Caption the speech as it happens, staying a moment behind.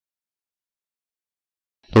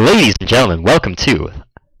Ladies and gentlemen, welcome to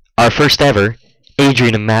our first ever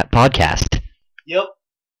Adrian and Matt podcast. Yep.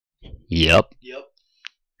 Yep.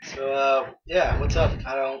 So, yeah, what's up?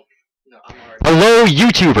 I don't... No, I'm already... Hello,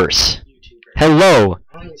 YouTubers. YouTuber. Hello.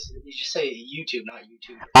 You just say YouTube, not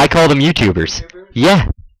YouTuber. I call them YouTubers. YouTuber? Yeah.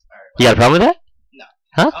 Alright. You got a problem with that? No.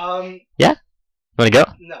 Huh? Yeah? You wanna go?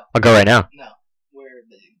 No. I'll go right now. No. We're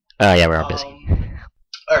busy. Yeah, we're all busy.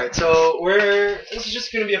 Alright, so this is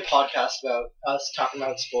just gonna be a podcast about us talking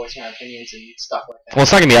about sports and our opinions and stuff like that. Well,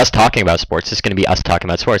 it's not gonna be us talking about sports. It's gonna be us talking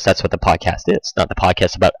about sports. That's what the podcast is, not the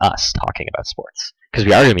podcast about us talking about sports. Because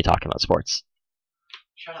we are gonna be talking about sports.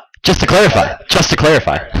 Shut up. Just to clarify. Just to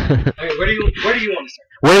clarify. Alright. Okay, where do you want to start?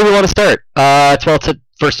 Where do we want to start?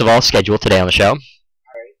 First of all, schedule today on the show.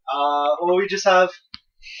 Alright. Well, we just have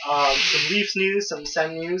some Leafs news, some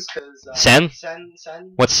Sen news, because... Sen? Sen?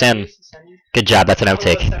 What's Sen? News? Good job, that's an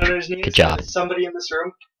outtake. Senators news, Good job. Somebody in this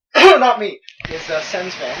room, not me, is a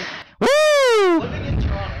Sens fan. Woo! Living in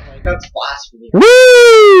Toronto, like, that's blasphemy.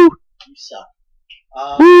 Woo! You suck.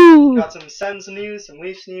 Woo! Got some Sens news, some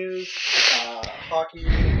Leafs news, hockey,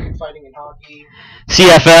 fighting in hockey.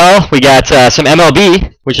 CFL, we got some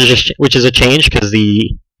MLB, which is a change because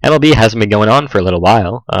the MLB hasn't been going on for a little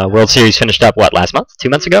while. World Series finished up last month, 2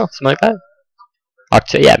 months ago, something like that.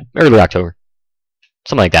 Early October,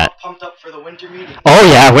 something like that. Pumped up for the winter meeting.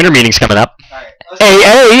 Oh yeah, winter meeting's coming up. Alright,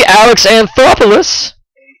 AA, Alex Anthopoulos.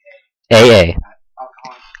 AA.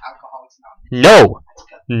 Alcoholics Anonymous.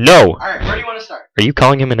 No. Alright, where do you want to start? Are you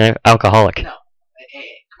calling him an alcoholic? No. AA,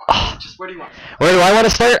 come on. Just where do you want to start? Where do I want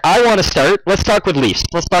to start? I want to start. Let's talk with Leafs.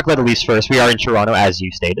 Let's talk about the Leafs first. We are in Toronto, as you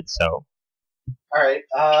stated, so. Alright,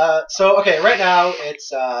 right now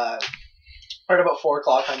it's right about 4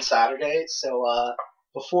 o'clock on Saturday, so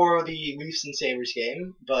before the Leafs and Sabres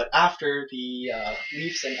game, but after the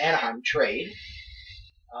Leafs and Anaheim trade.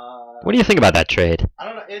 What do you think about that trade? I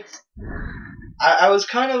don't know, I was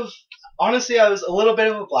kind of, honestly, I was a little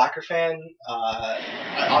bit of a Blacker fan,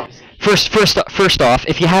 obviously. First off,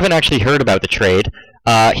 if you haven't actually heard about the trade,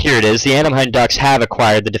 here it is. The Anaheim Ducks have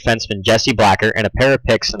acquired the defenseman Jesse Blacker and a pair of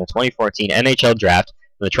picks in the 2014 NHL draft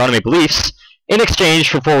from the Toronto Maple Leafs in exchange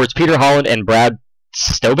for forwards Peter Holland and Brad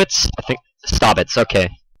Stobitz. I think Stobitz. Okay.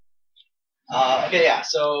 Okay, yeah.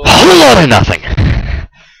 So. A whole lot of nothing.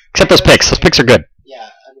 Except those picks. Those picks are good. Yeah,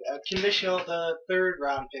 conditional. The third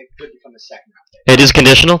round pick could become a second round pick. It is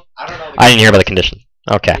conditional. I don't know. I didn't hear about the condition.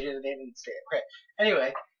 Okay. They didn't say it. Okay.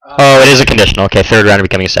 Anyway. Oh, it is a conditional. Okay, third rounder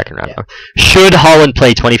becoming a second rounder. Yeah. Should Holland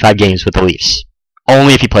play 25 games with the Leafs?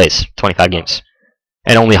 Only if he plays 25 games.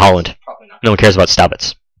 And only Holland. Probably not. No one cares about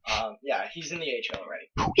Stobitz. Yeah, he's in the AHL already.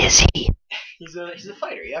 Who is he? He's a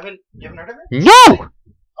fighter. You haven't heard of him? No!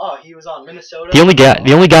 Oh, he was on Minnesota. The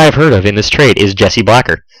only guy I've heard of in this trade is Jesse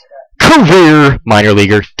Blacker. Career minor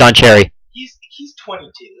leaguer, Don Cherry. He's 22.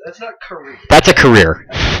 That's not career. That's a career.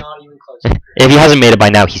 That's not even close to career. If he hasn't made it by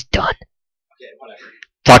now, he's done. Okay, whatever.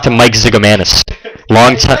 Talk to Mike Zigomanis.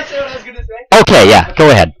 Long time. Did I say what I was gonna say? Okay, yeah, go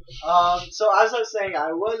ahead. So as I was saying,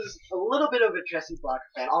 I was a little bit of a Jesse Blacker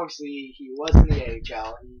fan. Obviously, he was in the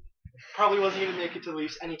AHL. He probably wasn't gonna make it to the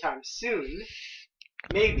Leafs anytime soon.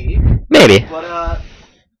 Maybe. But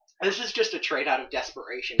this is just a trade out of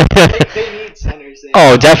desperation. They need centers.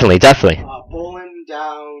 Definitely. Bolin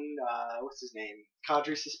down. What's his name?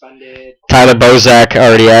 Kadri suspended. Tyler Bozak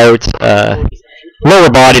already out.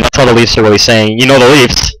 Lower body. That's all the Leafs are really saying. You know the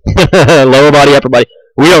Leafs. Lower body, upper body.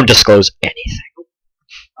 We don't disclose anything.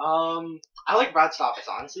 I like Brad Stobitz.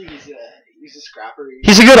 Honestly, he's a scrapper.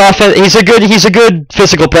 He's a good offense. He's a good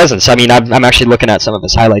physical presence. I mean, I'm actually looking at some of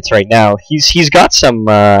his highlights right now. He's got some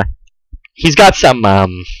skill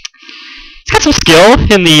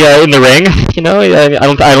in the ring. You know,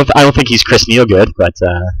 I don't think he's Chris Neal good, but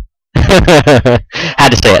had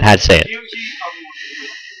to say it.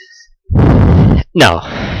 No,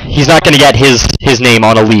 he's not going to get his name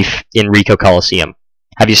on a Leaf in Ricoh Coliseum.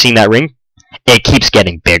 Have you seen that ring? It keeps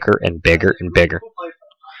getting bigger and bigger and bigger.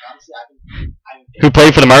 Who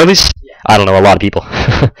played for the Marlies? Yeah. I don't know. A lot of people.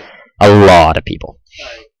 A lot of people.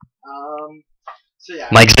 Sorry. So yeah.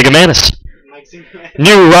 Mike Zigomanis. Zigomanis.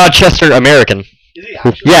 New Rochester American. Is he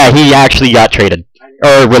actually? Yeah, he actually got traded.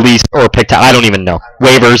 Or released or picked up. I don't even know.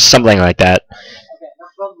 Waivers, something like that. Okay,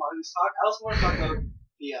 enough about Marlies talk. I also want to talk about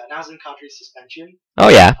the Nazem Kadri suspension. Oh,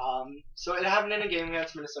 yeah. So it happened in a game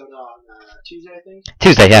against Minnesota on Tuesday, I think?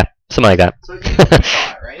 Tuesday, yeah. Something like that. So you saw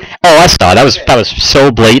it, right? Oh, I saw it. That was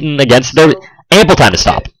so blatant against there. Ample time to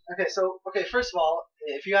stop. Okay, first of all,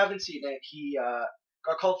 if you haven't seen it, he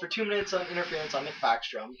got called for 2 minutes of interference on Nick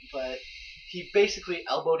Backstrom, but he basically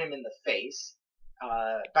elbowed him in the face.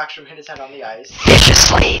 Backstrom hit his head on the ice.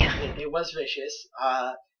 Viciously. It was vicious.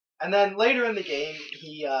 And then later in the game,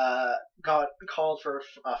 he got called for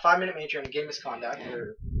a 5-minute major and a game misconduct,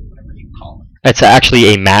 or whatever you call it. It's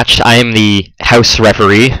actually a match. I am the house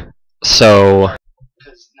referee, so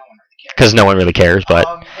because no one really cares, but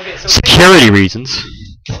okay, so security reasons.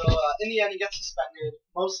 So in the end, he gets suspended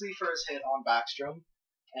mostly for his hit on Backstrom,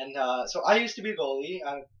 and so I used to be a goalie.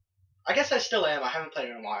 I guess I still am. I haven't played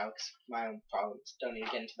in a while because my own problems. Don't need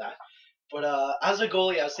to get into that. But as a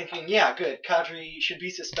goalie, I was thinking, yeah, good. Kadri should be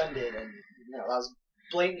suspended, and that was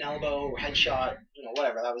blatant elbow, headshot,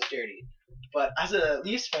 whatever. That was dirty. But as a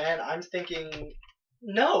Leafs fan, I'm thinking,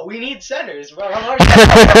 no, we need centers. So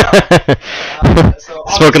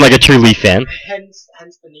spoken like a true Leaf fan. Hence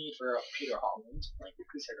the need for Peter Holland, like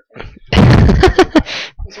who's heard of him.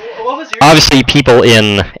 So what was your Obviously, people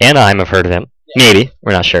in Anaheim have heard of him. Yeah. Maybe.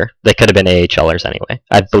 We're not sure. They could have been AHLers anyway.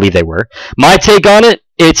 I believe they were. My take on it,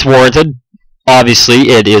 it's warranted. Obviously,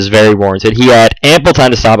 it is very warranted. He had ample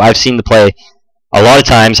time to stop. I've seen the play a lot of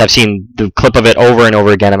times. I've seen the clip of it over and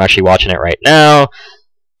over again. I'm actually watching it right now.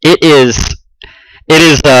 It is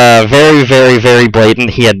very, very, very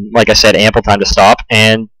blatant. He had, like I said, ample time to stop,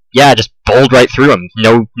 and yeah, just bowled right through him.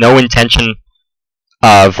 No intention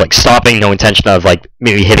of like stopping. No intention of like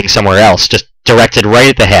maybe hitting somewhere else. Just directed right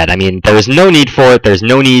at the head. I mean, there was no need for it. There's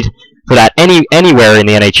no need for that anywhere in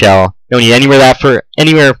the NHL. No need anywhere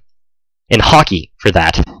in hockey for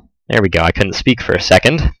that. There we go. I couldn't speak for a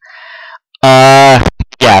second. Yeah,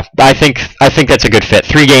 I think that's a good fit.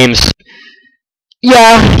 3 games.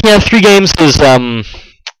 Yeah, 3 games is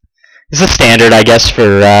a standard, I guess, for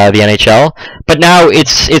the NHL. But now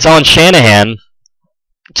it's on Shanahan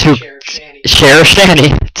to share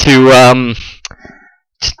Shanny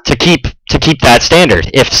to keep that standard.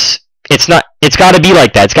 If it's not, it's got to be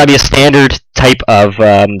like that. It's got to be a standard type of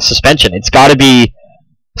suspension. It's got to be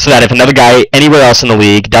so that if another guy anywhere else in the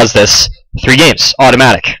league does this, 3 games,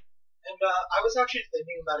 automatic. And I was actually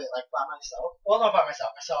thinking about it like by myself. Well, not by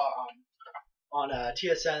myself. I saw on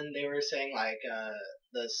TSN they were saying like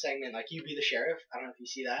the segment like "You Be the Sheriff." I don't know if you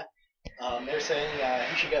see that. They were saying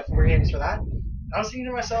he should get 4 games for that. I was thinking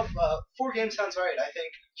to myself, 4 games sounds right. I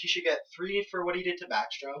think he should get 3 for what he did to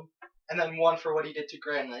Backstrom, and then 1 for what he did to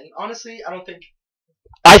Granlund. Honestly, I don't think.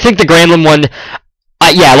 I think the Granlund one,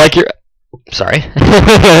 yeah, like you're. Sorry.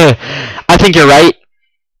 I think you're right.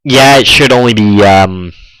 Yeah, it should only be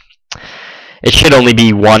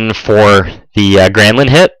 1 for the Granlund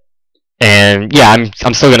hit, and yeah,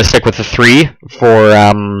 I'm still gonna stick with the 3 for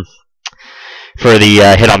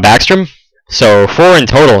the hit on Backstrom. So 4 in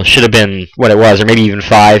total should have been what it was, or maybe even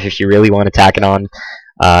 5 if you really want to tack it on.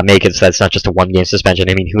 Make it so that's not just a 1-game suspension.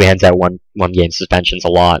 I mean, who hands out one game suspensions a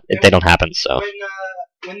lot if they don't happen? So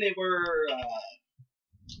when they were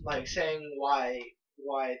like saying why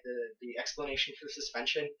the explanation for the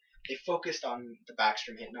suspension, they focused on the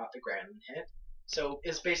Backstrom hit, not the Granlund hit. So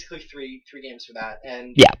it's basically 3 games for that,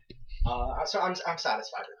 and yeah. So I'm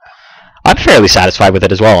satisfied with that. I'm fairly satisfied with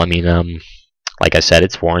it as well. I mean, like I said,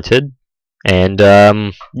 it's warranted. And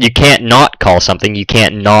you can't not call something. You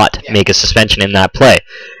can't not make a suspension in that play.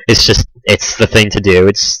 It's the thing to do.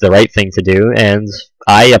 It's the right thing to do, and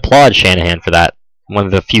I applaud Shanahan for that. One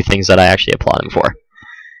of the few things that I actually applaud him for.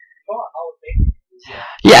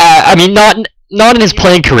 Yeah, I mean, not in his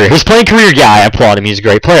playing career. His playing career, yeah, I applaud him. He's a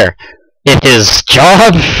great player. In his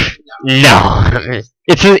job, no.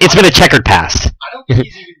 It's been a checkered past. I don't think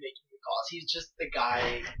he's even making the calls. He's just the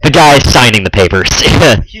guy. The guy signing the papers.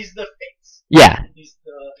 He's the face. Yeah. He's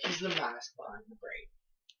the mask behind the brain.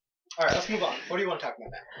 Alright, let's move on. What do you want to talk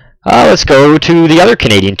about now? Let's go to the other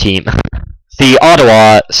Canadian team. The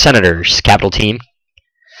Ottawa Senators, capital team.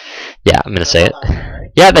 Yeah, I'm going to say it.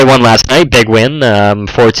 Yeah, they won last night. Big win,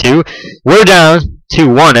 4-2. We're down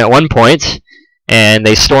 2-1 at one point, and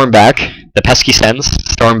they storm back. The pesky Sens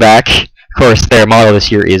storm back. Of course, their motto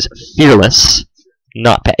this year is fearless.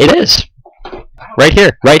 It is. Right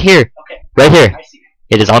here. Right here. Okay. Right here. I see.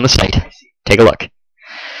 It is on the site. Take a look.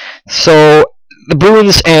 So, the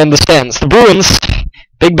Bruins and the Sens. The Bruins,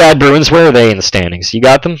 big bad Bruins, where are they in the standings? You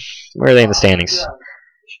got them? Where are they in the standings?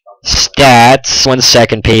 Stats. 1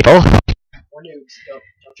 second, people. We're noobs.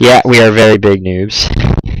 Yeah, we are very big noobs.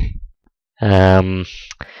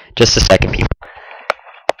 Just a second, people.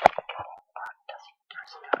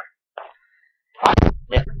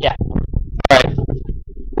 Yeah. Alright.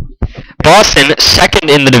 Boston, 2nd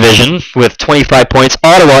in the division with 25 points.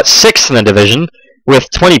 Ottawa, 6th in the division with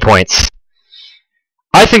 20 points.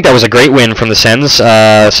 I think that was a great win from the Sens.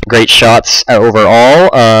 Some great shots overall.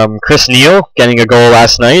 Chris Neal getting a goal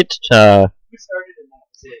last night.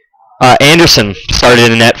 Anderson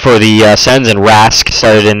started in net for the Sens, and Rask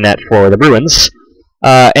started in net for the Bruins.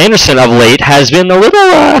 Anderson of late has been a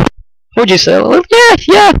little What would you say?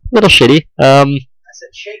 Yeah, a little shitty. I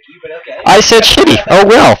said shaky, but okay. I said shitty. Oh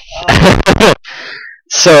well.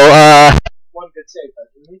 So one good save.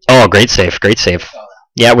 Oh, great save.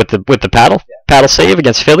 Yeah, with the paddle save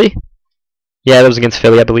against Philly. Yeah, that was against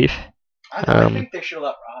Philly, I believe. I think they should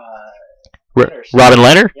let Robin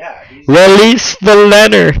Leonard? Yeah. Release the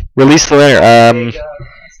Leonard.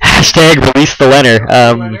 Hashtag release the Leonard.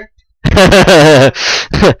 I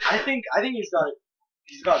think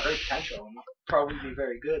he's got great potential and probably be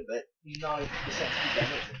very good, but not the sense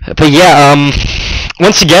of But yeah,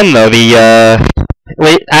 once again though,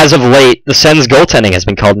 as of late, the Sens goaltending has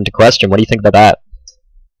been called into question. What do you think about that?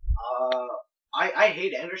 I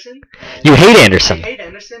hate Anderson. You hate Anderson? I hate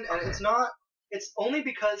Anderson, and it's only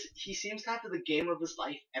because he seems to have the game of his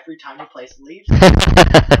life every time he plays the Leafs.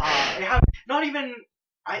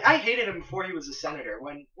 I hated him before he was a Senator.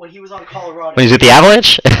 When he was on Colorado. When he was with the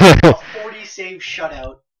Avalanche? A 40-save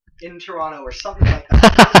shutout in Toronto or something like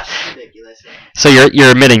that. It's ridiculous. So you're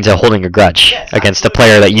admitting to holding a grudge against a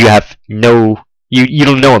player that you have you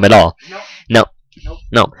don't know him at all. No.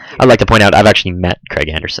 I'd like to point out I've actually met Craig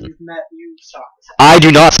Anderson. You stalk the Sens. I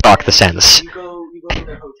do not stalk the Sens. You go to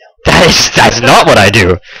their hotel. That's not what I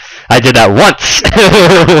do. I did that once.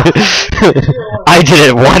 I did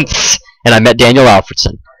it once, and I met Daniel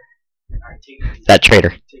Alfredson. That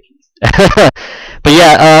traitor. But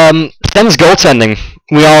yeah, Sens goaltending.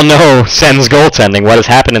 We all know Sens goaltending, what has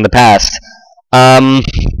happened in the past.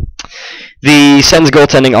 The Sens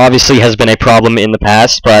goaltending obviously has been a problem in the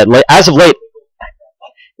past, but as of late...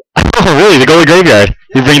 Oh, really? The goalie graveyard?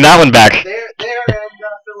 You bring that one back. They're in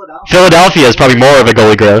Philadelphia. Philadelphia is probably more of a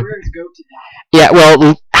goalie graveyard. Yeah,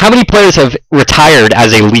 well, how many players have retired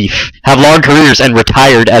as a Leaf? Have long careers and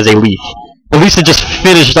retired as a Leaf? The Leafs have just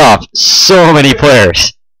finished off so many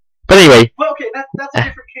players. But anyway... Well, okay, that's a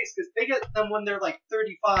different case, because they get them when they're,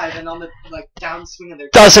 35 and on the, downswing of their...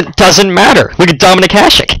 Doesn't matter. Look at Dominik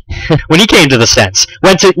Hasek. When he came to the Sens.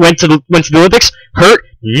 Went to the Olympics, hurt,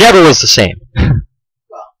 never was the same.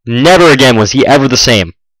 Never again was he ever the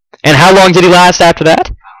same. And how long did he last after that?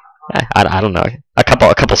 I don't know. A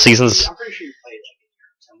couple seasons. I'm pretty sure he played, in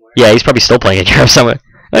Europe somewhere. Yeah, he's probably still playing in Europe somewhere.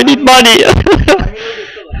 I need money!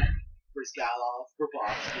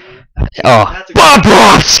 Oh,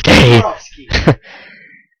 Bobrovsky!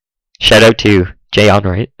 Shout out to Jay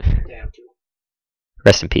Onright.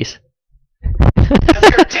 Rest in peace. You're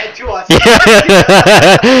dead to us. Get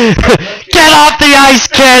off the ice,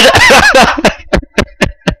 kid!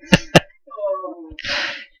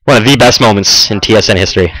 One of the best moments in TSN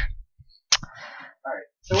history.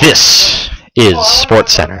 This is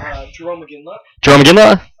Sports Center. Jerome McGinley. Jerome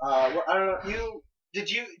McGinley? I don't know. Did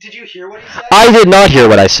you hear what he said? I did not hear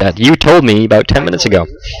what I said. You told me about 10 minutes ago.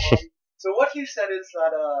 So what he said is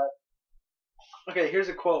that, okay, here's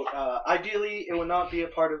a quote. Ideally, it would not be a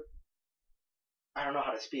part of... I don't know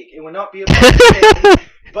how to speak. It would not be a part of the game,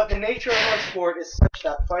 but the nature of our sport is such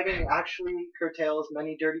that fighting actually curtails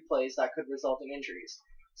many dirty plays that could result in injuries.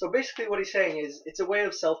 So basically what he's saying is it's a way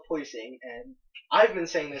of self-policing, and I've been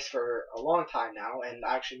saying this for a long time now, and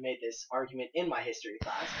I actually made this argument in my history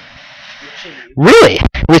class. Really?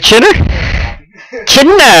 With Chinner?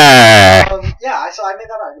 Chinner! Yeah, so I made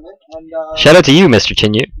that argument, and shout out to you, Mr.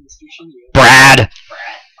 Chinyu. Mr. Chinyu. Brad!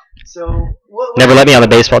 So, never let me on the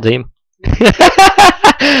baseball team.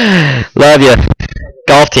 Love you.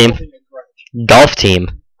 Golf team. Golf team.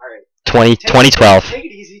 Alright. 2012. Take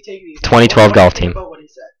it easy. 2012 golf team.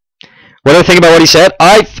 What do you think about what he said? What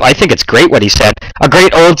do I think about what he said? I think it's great what he said. A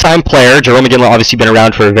great old-time player. Jerome McGinley obviously been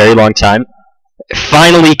around for a very long time.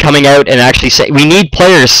 Finally coming out and actually saying we need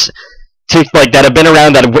players to that have been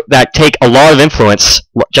around that take a lot of influence,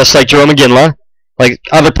 just like Jerome McGinley, like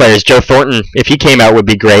other players. Joe Thornton, if he came out, would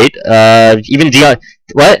be great. Even Dion,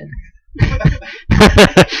 what?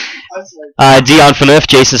 Dion Phaneuf,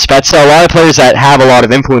 Jason Spezza, a lot of players that have a lot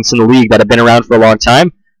of influence in the league that have been around for a long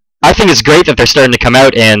time. I think it's great that they're starting to come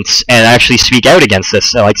out and actually speak out against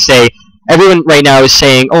this. So, say everyone right now is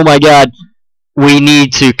saying, "Oh my God, we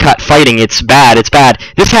need to cut fighting. It's bad. It's bad."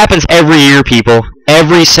 This happens every year, people.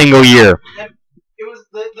 Every single year. And it was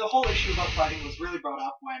the whole issue about fighting was really brought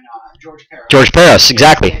up when George Peros,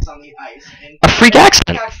 exactly. On the ice and a freak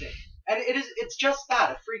accident. And it's just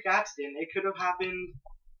that, a freak accident. It could have happened,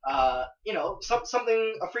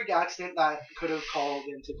 something, a freak accident that could have called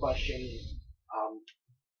into question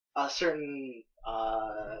a certain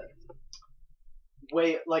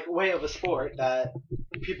way of a sport that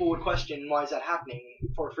people would question, why is that happening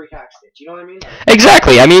for a freak accident? Do you know what I mean?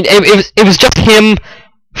 Exactly. I mean, it was just him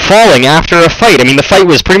falling after a fight. I mean, the fight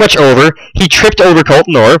was pretty much over. He tripped over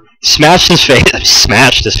Colton Orr, smashed his face.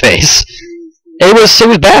 It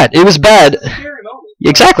was bad. It was bad. It's a scary moment.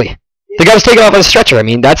 Exactly. The guy was taken off on a stretcher. I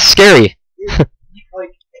mean, that's scary. I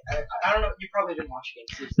don't know. You probably didn't watch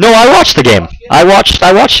games. No, I watched the game. I watched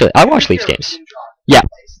it. I watched Leafs games. Yeah.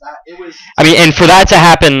 I mean, and for that to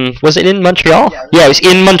happen, was it in Montreal? Yeah, it was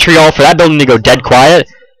in Montreal. For that building to go dead quiet,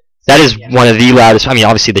 that is one of the loudest. I mean,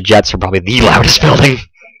 obviously the Jets are probably the loudest building.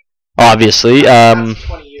 Obviously. 20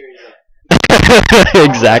 years.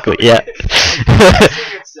 Exactly. Yeah.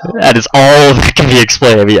 That is all that can be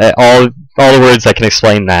explained. I mean, all the words that can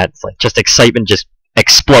explain that. It's like just excitement, just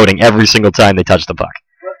exploding every single time they touch the puck.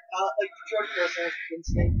 Like George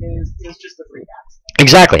instinct is just a freak accident.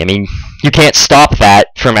 Exactly. I mean, you can't stop that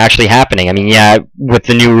from actually happening. I mean, yeah, with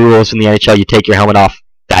the new rules in the NHL, you take your helmet off.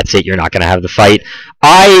 That's it. You're not going to have the fight.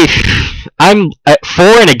 I'm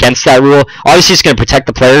for and against that rule. Obviously, it's going to protect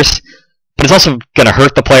the players, but it's also going to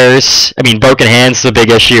hurt the players. I mean, broken hands is a big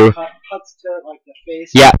issue. Cuts to like the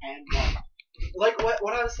face. Yeah. And like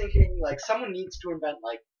what I was thinking, like someone needs to invent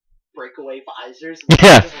like breakaway visors.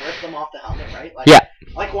 Yeah. Just rip them off the helmet, right? Like, yeah.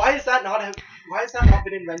 Like why has that not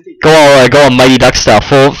been invented? Go on Mighty Duck style,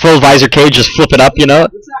 full visor cage, just flip it up, you know.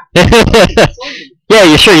 Exactly. Yeah,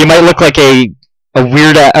 you sure you might look like a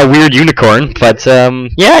weird unicorn, but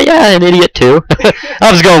yeah, an idiot too.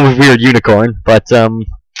 I was going with weird unicorn, but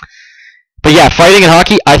yeah, fighting in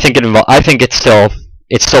hockey, I think it's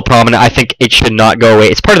still prominent. I think it should not go away.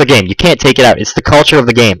 It's part of the game. You can't take it out. It's the culture of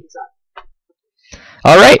the game.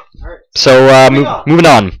 All right. So moving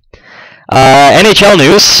on. NHL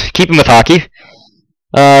news. Keeping with hockey.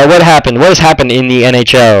 What happened? What has happened in the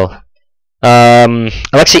NHL?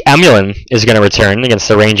 Alexei Emelian is going to return against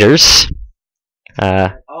the Rangers.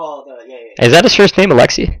 Yeah. Is that his first name,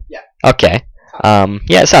 Alexei? Yeah. Okay.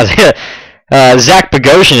 Yeah, it sounds. Zach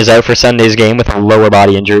Bogosian is out for Sunday's game with a lower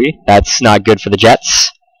body injury. That's not good for the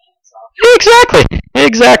Jets. Exactly. You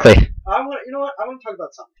know what? I want to talk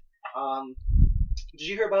about something. Did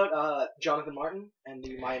you hear about Jonathan Martin and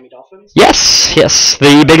the Miami Dolphins? Yes.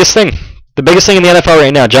 The biggest thing in the NFL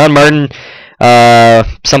right now. John Martin,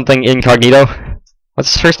 something incognito.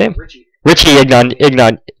 What's his first name? Richie Ignon.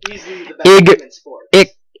 He's the best in sports.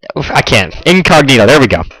 I can't. Incognito. There we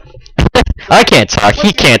go. I can't talk.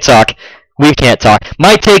 He can't talk. We can't talk.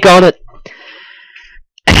 My take on it.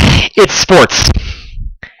 It's sports.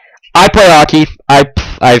 I play hockey. I've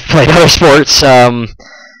played other sports.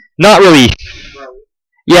 Not really.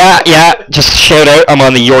 Yeah. Just shout out. I'm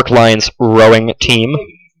on the York Lions rowing team.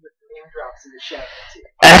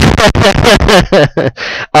 All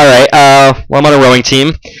right. Well, I'm on a rowing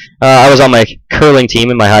team. I was on my curling team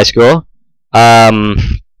in my high school.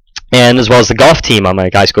 And as well as the golf team on my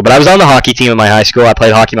high school. But I was on the hockey team in my high school. I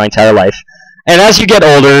played hockey my entire life. And as you get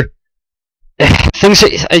older,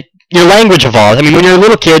 your language evolves. I mean, when you're a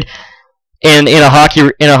little kid in a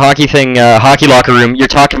hockey locker room, you're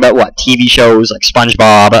talking about what? TV shows like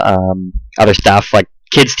SpongeBob, other stuff like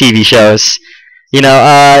kids' TV shows. You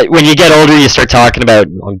know, when you get older, you start talking about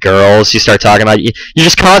girls. You start talking about you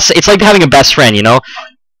just constant. It's like having a best friend. You know.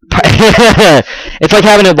 It's like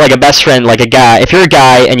having a best friend, like a guy. If you're a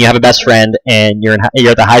guy and you have a best friend and you're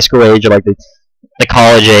at the high school age or like the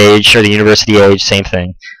college age or the university age, same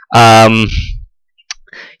thing.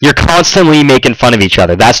 You're constantly making fun of each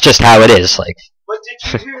other. That's just how it is. Like. But did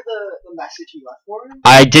you hear the message he left for him?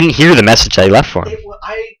 I didn't hear the message that he left for him.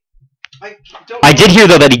 I did hear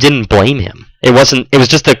though that he didn't blame him. It was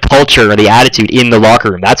just the culture or the attitude in the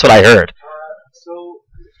locker room. That's what I heard. So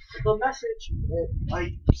the message,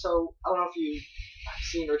 so I don't know if you've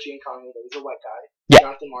seen Richie Incognito. He's a white guy. Yeah.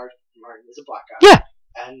 Jonathan Martin is a black guy. Yeah.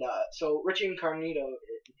 And so Richie Incognito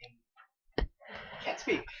can't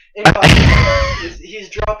speak. Incognito he's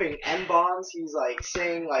dropping N-bombs. He's like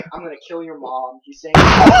saying like I'm gonna kill your mom. He's saying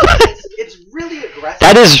it's really aggressive.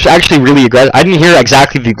 That is actually really aggressive. I didn't hear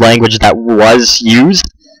exactly the language that was used.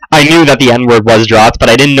 I knew that the N-word was dropped, but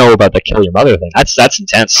I didn't know about the kill your mother thing. That's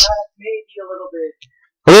intense. Maybe a little bit.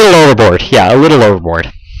 A little overboard. Yeah, a little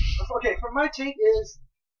overboard. Okay, for my take is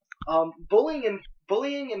bullying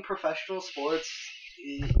in professional sports.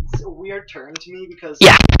 It's a weird term to me because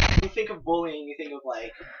when you think of bullying, you think of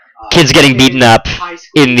like kids getting beaten up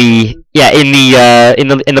in the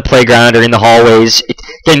playground or in the hallways.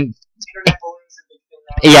 Then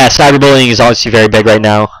cyberbullying is obviously very big right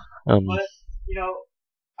now. But you know,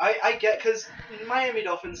 I get because Miami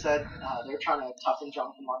Dolphins said they're trying to toughen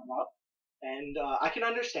Jonathan Martin up, and I can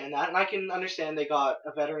understand that, and I can understand they got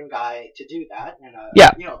a veteran guy to do that, and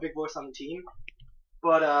a big voice on the team.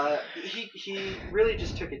 But he really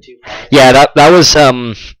just took it too far. Yeah, that was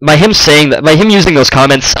by him using those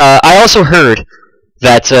comments. I also heard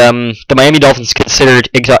that the Miami Dolphins considered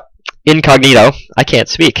Incognito. I can't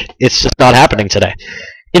speak. It's just not happening today.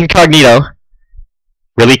 Incognito.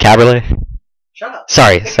 Really, Cabriolet? Shut up.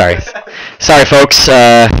 Sorry, folks.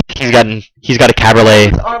 He's got a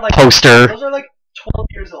Cabriolet poster. Those are like 12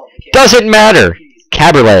 years old. Doesn't matter.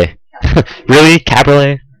 Cabriolet. Really,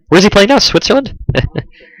 Cabriolet? Where's he playing now? Switzerland?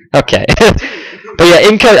 Okay. But yeah,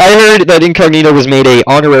 I heard that Incognito was made a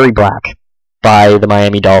honorary black by the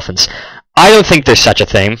Miami Dolphins. I don't think there's such a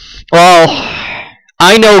thing. Well,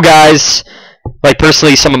 I know guys, like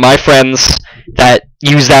personally, some of my friends that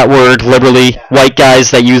use that word liberally, white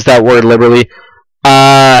guys that use that word liberally,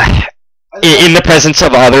 in the presence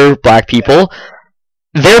of other black people,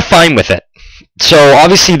 they're fine with it. So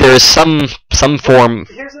obviously there's some form.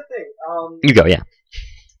 Here's the thing. You go, yeah.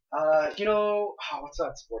 You know, what's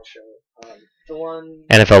that sports show? The one.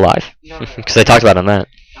 NFL Live. No. Because I talked about it on that.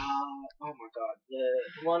 Oh my god,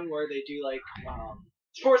 the one where they do like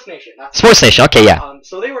Sports Nation. That's Sports Nation. Okay, yeah.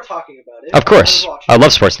 So they were talking about it. Of course, I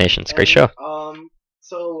love Sports Nation. It's a great show.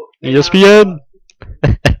 So ESPN.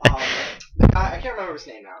 I can't remember his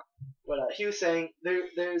name now, but he was saying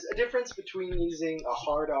there's a difference between using a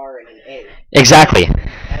hard R and an A. Exactly.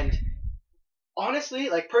 And honestly,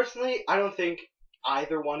 like personally, I don't think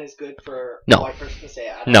either one is good for a white person to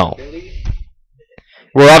say. No. Really.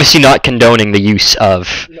 We're obviously not condoning the use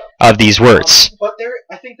of these words. But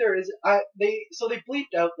I think there is. They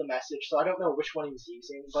bleeped out the message, so I don't know which one he was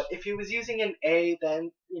using. But if he was using an A,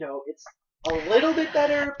 then it's a little bit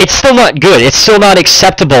better. It's still not good. It's still not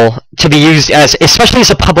acceptable to be used especially as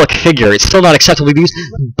a public figure. It's still not acceptable to be used.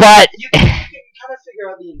 But you can kind of figure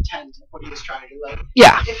out the intent of what he was trying to do. Like,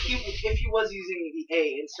 yeah. If he was using the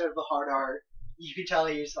A instead of the hard R, you could tell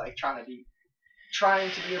he was like trying to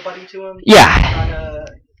be a buddy to him. Yeah. Trying to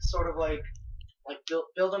sort of like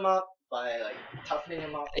build him up by like toughening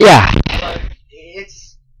him up. Yeah. But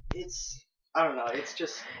it's I don't know. It's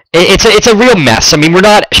just it's a real mess. I mean, we're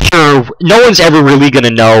not sure. No one's ever really gonna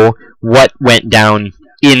know what went down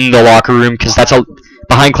in the locker room because that's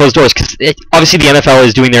behind closed doors. Because obviously the NFL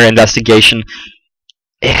is doing their investigation.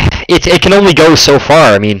 It can only go so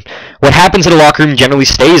far. I mean, what happens in the locker room generally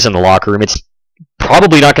stays in the locker room. It's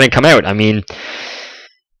probably not going to come out. I mean,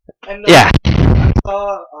 yeah. I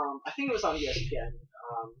saw. I think it was on ESPN.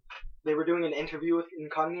 They were doing an interview with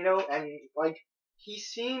Incognito, and like he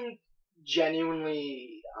seemed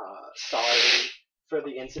genuinely sorry for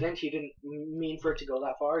the incident. He didn't mean for it to go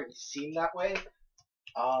that far. He seemed that way.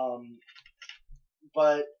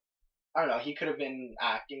 But I don't know. He could have been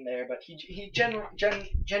acting there, but he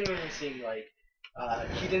genuinely seemed like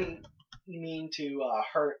he didn't mean to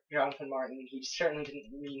hurt Jonathan Martin. He certainly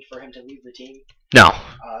didn't mean for him to leave the team. No.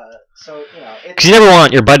 So because you never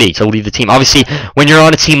want your buddy to leave the team. Obviously, when you're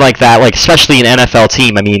on a team like that, like especially an NFL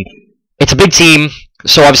team, I mean, it's a big team.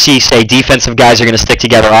 So obviously, say defensive guys are going to stick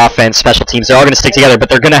together, offense, special teams, they're all going to stick together, but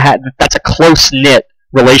they're going to have that's a close knit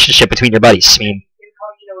relationship between your buddies. I mean,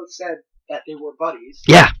 Incognito said that they were buddies.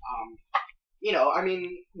 Yeah. I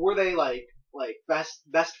mean, were they like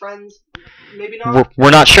best friends? Maybe not. We're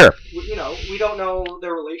not sure. We don't know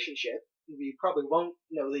their relationship. We probably won't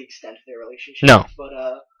know the extent of their relationship. No. But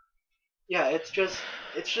yeah, it's just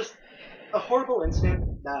a horrible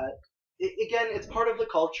incident that. Again, it's part of the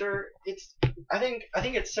culture. I think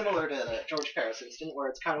it's similar to the George Paris incident, where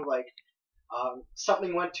it's kind of like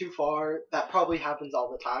something went too far. That probably happens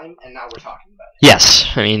all the time, and now we're talking about it. Yes,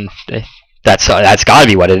 I mean that's got to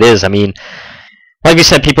be what it is. I mean, like we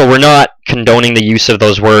said, people, we're not condoning the use of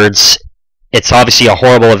those words. It's obviously a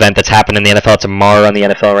horrible event that's happened in the NFL. It's a mar on the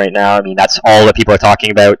NFL right now. I mean, that's all that people are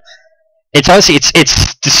talking about. It's honestly,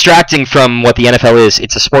 it's distracting from what the NFL is.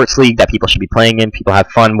 It's a sports league that people should be playing in. People have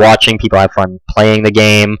fun watching. People have fun playing the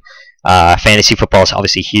game. Fantasy football is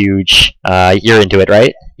obviously huge. You're into it,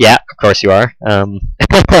 right? Yeah, of course you are. But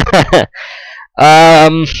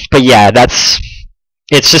yeah,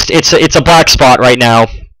 it's a black spot right now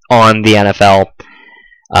on the NFL.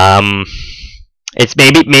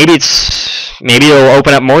 Maybe it'll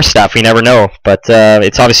open up more stuff. We never know, but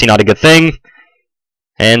it's obviously not a good thing.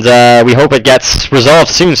 And we hope it gets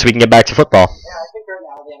resolved soon so we can get back to football. Yeah, I think right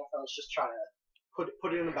now the NFL is just trying to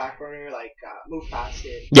put it in the back burner, like move past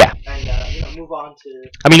it. Yeah. And move on to.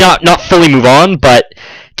 I mean, not fully move on, but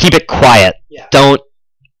keep it quiet. Yeah. Don't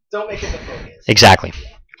make it the focus. Exactly.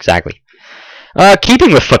 Yeah. Exactly.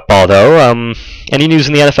 Keeping with football though, any news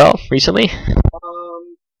in the NFL recently?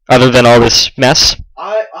 Other than all this mess.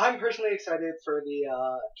 I'm personally excited for the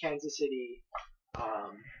Kansas City.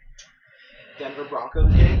 Denver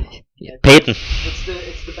Broncos game. Yeah, Peyton. It's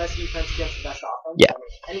the best defense against the best offense. Yeah.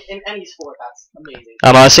 I mean, in any sport, that's amazing.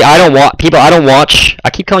 Honestly, I don't watch. I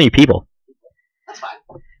keep calling you people. That's fine.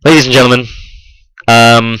 Ladies and gentlemen,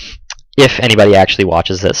 if anybody actually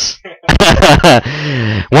watches this.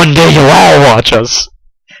 One day you'll all watch us.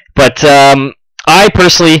 But I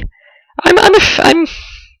personally,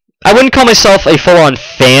 I wouldn't call myself a full-on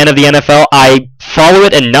fan of the NFL. I follow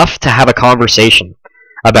it enough to have a conversation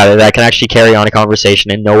about it. That I can actually carry on a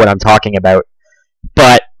conversation and know what I'm talking about.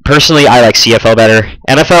 But personally, I like CFL better.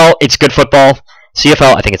 NFL, it's good football.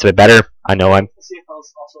 CFL, I think it's a bit better. I know I'm. CFL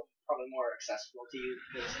is also probably more accessible to you.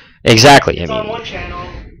 Exactly. It's on one channel.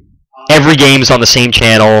 Every game's on the same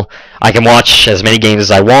channel. I can watch as many games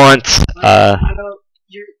as I want. I know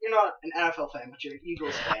you're not an NFL fan, but you're an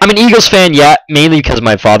Eagles fan. I'm an Eagles fan, yeah, mainly because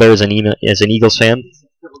my father is an Eagles fan.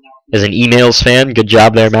 Is an emails fan. Good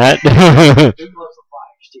job there, Matt.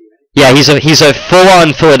 Yeah, he's a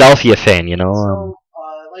full-on Philadelphia fan, you know. So,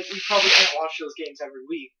 like, we probably can't watch those games every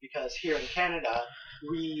week because here in Canada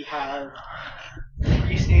we have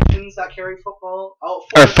 3 stations that carry football.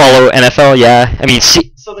 Or follow NFL, yeah. I mean, so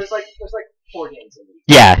there's like 4 games a week.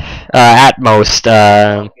 Yeah, at most.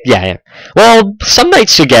 Okay. Yeah. Well, some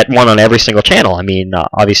nights you get one on every single channel. I mean,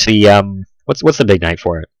 obviously, what's the big night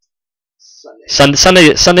for it?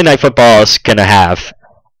 Sunday Night Football is gonna have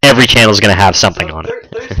every channel is gonna have something on it.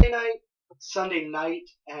 Thursday night, Sunday night,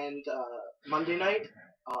 and Monday night.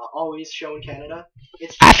 Always show in Canada.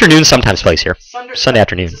 It's afternoon sometimes plays here. Sunday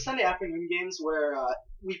afternoon. It's the Sunday afternoon games where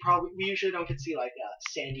we usually don't get to see like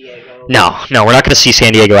San Diego. No, we're not going to see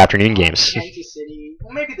San Diego afternoon games. Kansas City.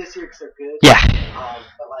 Well, maybe this year because they're good. Yeah.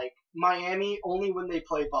 But like Miami, only when they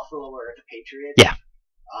play Buffalo or the Patriots. Yeah.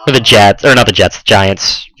 Or the Jets, or not the Jets, the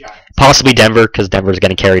Giants. Possibly Denver, because Denver's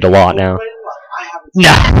getting carried a lot now.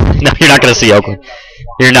 No, you're not going to see Oakland.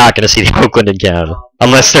 You're not going to see the Oakland in Canada.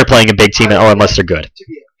 Unless they're playing a big team, or unless they're good. To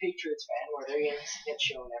be a Patriots fan where their games get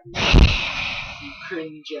shown every week. You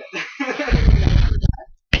cringe at.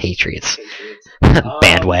 Patriots.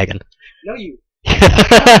 Bandwagon. No, you.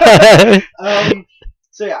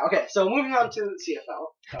 So yeah, okay. So moving on to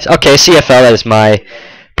CFL. Okay, CFL. That is my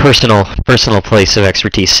personal place of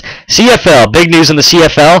expertise. CFL. Big news in the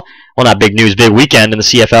CFL. Well, not big news. Big weekend in the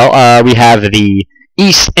CFL. We have the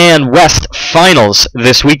East and West finals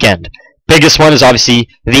this weekend. Biggest one is obviously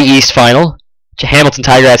the East final. Hamilton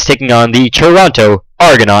Tiger-Cats taking on the Toronto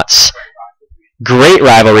Argonauts. Great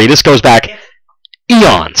rivalry. This goes back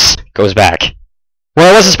eons. Goes back.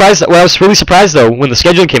 Well, I was really surprised though when the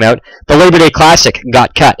scheduling came out. The Labor Day Classic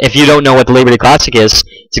got cut. If you don't know what the Labor Day Classic is,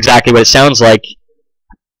 it's exactly what it sounds like.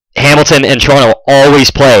 Hamilton and Toronto always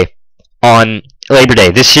play on Labor Day.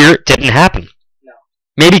 This year it didn't happen. No.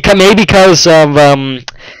 Maybe because of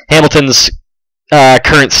Hamilton's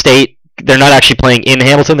current state. They're not actually playing in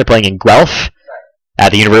Hamilton. They're playing in Guelph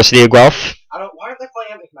at the University of Guelph. Why aren't they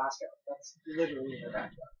playing at McMaster? That's literally their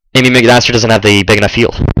backyard. Maybe McMaster doesn't have the big enough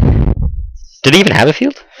field. Do they even have a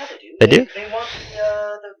field? Yeah, they do. They won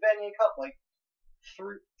the Vanier Cup like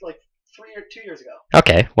 3 or 2 years ago.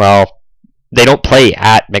 Okay, well, they don't play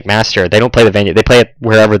at McMaster. They don't play the Vanier. They play it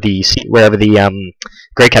wherever the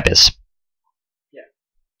Grey Cup is. Yeah.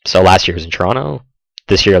 So last year was in Toronto.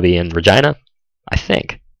 This year will be in Regina, I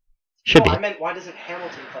think. Should be. I meant why doesn't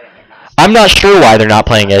Hamilton play at McMaster? I'm not sure why they're not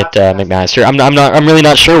playing at McMaster. I'm really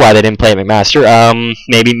not sure why they didn't play at McMaster.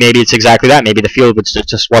 Maybe it's exactly that. Maybe the field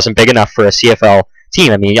just wasn't big enough for a CFL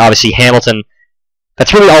team. I mean, obviously Hamilton.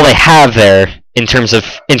 That's really all they have there in terms of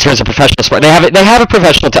professional sport. They have a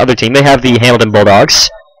professional other team. They have the Hamilton Bulldogs,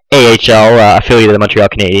 AHL affiliate of the Montreal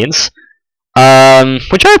Canadiens,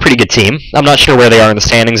 which are a pretty good team. I'm not sure where they are in the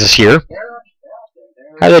standings this year.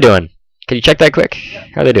 How are they doing? Can you check that quick?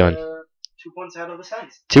 How are they doing? 2 points ahead of the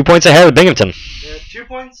Sens. 2 points ahead of Binghamton. They're 2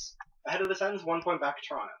 points ahead of the Sens, 1 point back to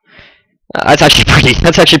Toronto. That's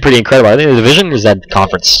actually pretty incredible. Are they in the division or is that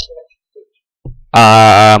conference?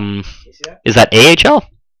 Is that AHL?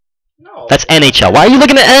 No. That's NHL. Why are you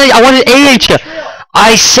looking at I wanted AHL.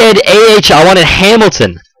 I said AHL. I wanted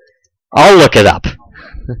Hamilton. I'll look it up.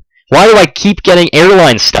 Why do I keep getting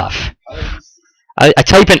airline stuff? I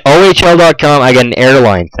type in OHL.com, I get an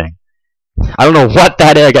airline thing. I don't know what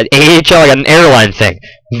that is. I got AHL, I got an airline thing.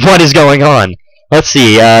 What is going on? Let's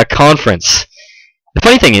see, conference. The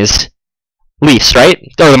funny thing is, Leafs, right?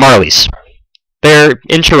 Or the Marlies. They're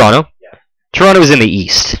in Toronto. Yeah. Toronto is in the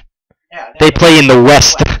East. Yeah, they play in the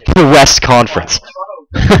West Conference.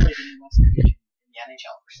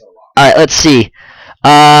 Alright, let's see.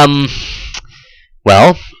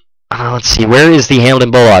 Let's see. Where is the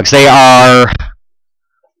Hamilton Bulldogs?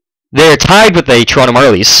 They're tied with the Toronto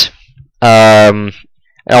Marlies.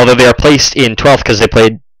 Although they are placed in 12th because they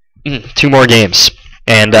played 2 more games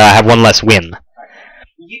and have 1 less win.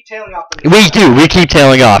 We keep tailing off. We keep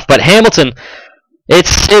tailing off. But Hamilton,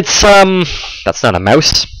 it's that's not a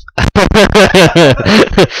mouse. Well,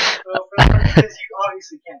 because you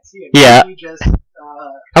obviously can't see it. Yeah. You just,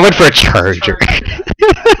 I went for a charger.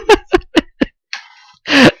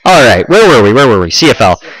 Alright, where were we?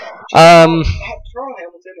 CFL. Toronto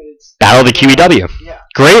Hamilton is Battle of the QEW. Yeah.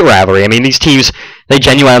 Great rivalry. I mean, these teams, they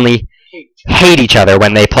genuinely hate each other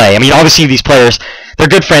when they play. I mean, obviously these players, they're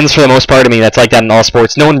good friends for the most part. I mean, that's like that in all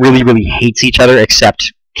sports. No one really hates each other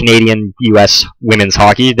except Canadian, U.S. women's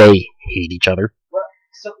hockey. They hate each other. Well,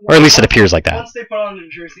 so or at least it appears like that. Once they put on their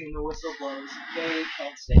jersey and the whistle blows, they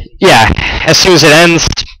can't stand each other. Yeah, as soon as it ends,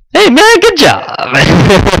 hey man, good job.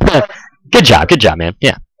 Good job, man.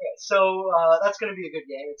 Yeah. So that's going to be a good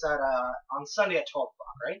game. It's at on Sunday at 12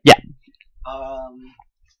 o'clock, right? Yeah.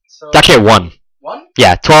 So It's actually at 1. 1?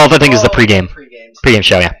 Yeah, 12 I think is the pregame. Pregame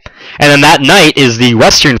show, yeah. And then that night is the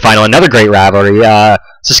Western Final, another great rivalry.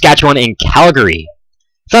 Saskatchewan and Calgary.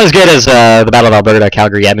 It's not as good as the Battle of Alberta,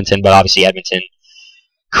 Calgary, Edmonton, but obviously Edmonton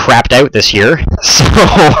crapped out this year. So,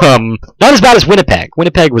 not as bad as Winnipeg.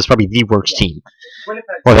 Winnipeg was probably the worst team.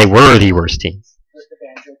 Or they were the worst team.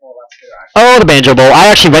 Oh, the Banjo Bowl. I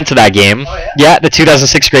actually went to that game. Oh, yeah? Yeah, the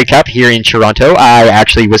 2006 Grey Cup here in Toronto. I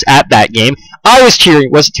actually was at that game. I was cheering.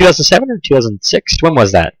 Was it 2007 or 2006? When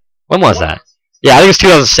was that? Yeah, I think it was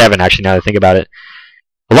 2007, actually, now that I think about it.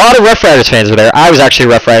 A lot of Rough Riders fans were there. I was actually a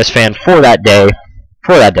Rough Riders fan for that day.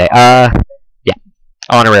 Yeah,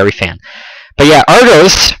 honorary fan. But yeah,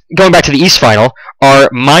 Argos, going back to the East Final, are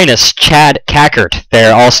minus Chad Cackert,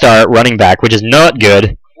 their all-star running back, which is not good.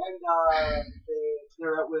 And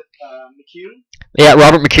they're out with McCune. Yeah,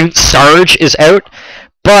 Robert McCune. Sarge is out,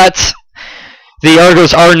 but the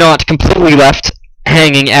Argos are not completely left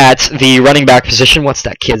hanging at the running back position. What's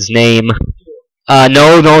that kid's name?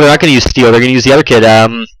 No, they're not going to use Steele. They're going to use the other kid,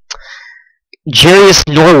 Jarius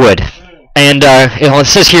Norwood. And it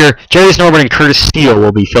says here, Jarius Norwood and Curtis Steele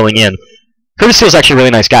will be filling in. Curtis Steele's actually a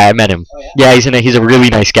really nice guy. I met him. Oh, yeah? Yeah, he's a really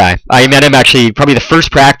nice guy. I met him actually probably the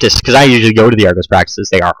first practice, because I usually go to the Argos practices.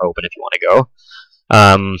 They are open if you want to go.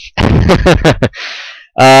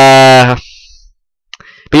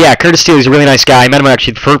 But yeah, Curtis Steele is a really nice guy. I met him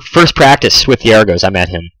actually the first practice with the Argos. I met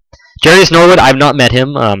him. Jarius Norwood, I've not met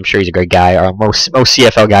him. I'm sure he's a great guy. Most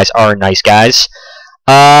CFL guys are nice guys.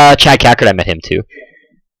 Chad Cackert, I met him too.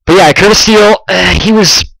 But yeah, Curtis Steele, he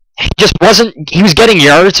was getting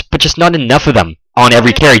yards, but just not enough of them on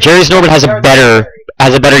every carry. Jarius Norwood has a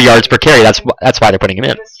better yards per carry. That's why they're putting him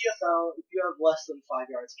in. In the CFL, if you have less than 5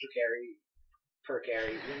 yards per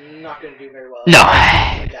carry, you're not going to do very well. No.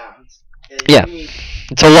 Downs. Yeah.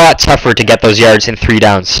 It's a lot tougher to get those yards in 3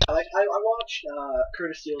 downs. I watched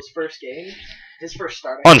Curtis Steele's first game, his first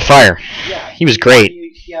start. On fire. Yeah. He was great.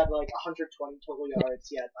 He had like 120 total yards.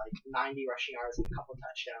 He had like 90 rushing yards and a couple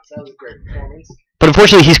touchdowns. That was a great performance. But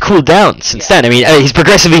unfortunately, he's cooled down since then. I mean,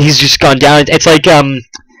 he's just gone down. It's like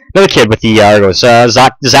another kid with the Argos,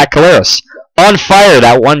 Zach Caleros, on fire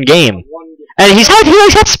that one game. And he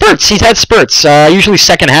always had spurts. He's had spurts. Usually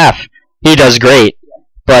second half, he does great.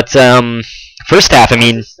 But first half, I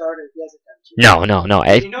mean, no. You know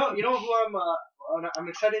who I'm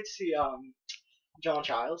excited to see John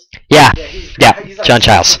Childs. Yeah, he's like John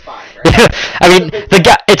Childs. 5, right? I mean, the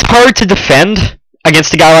guy. It's hard to defend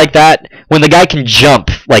against a guy like that when the guy can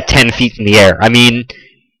jump like 10 feet in the air. I mean,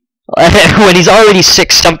 when he's already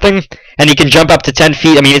 6 something and he can jump up to 10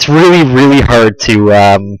 feet. I mean, it's really hard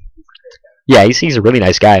to. Yeah, he's a really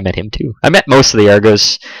nice guy. I met him too. I met most of the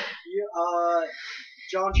Argos.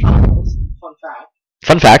 John Childs.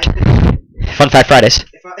 Fun fact. Fun fact Fridays.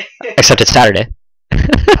 Except it's Saturday.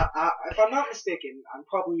 If I'm not mistaken, I'm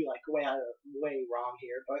probably like way wrong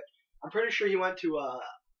here, but I'm pretty sure he went to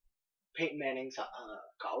Peyton Manning's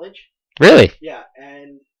college. Really? Yeah,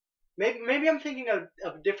 and maybe I'm thinking of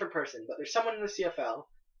a different person, but there's someone in the CFL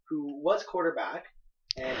who was quarterback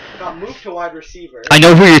and got moved to wide receiver. I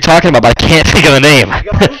know who you're talking about, but I can't think of the name.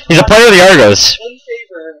 He's a player of the Argos. In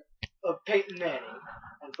favor of Peyton Manning,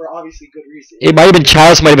 and for obviously good reason. It might have been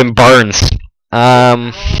Childs, might have been Barnes.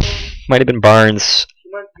 Might have been Barnes. He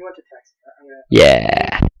went to Texas.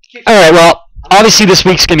 Yeah. Alright, well, obviously this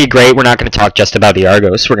week's going to be great. We're not going to talk just about the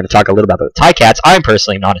Argos. We're going to talk a little about the Ticats. I'm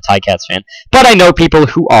personally not a Ticats fan, but I know people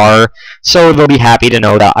who are, so they'll be happy to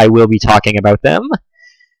know that I will be talking about them.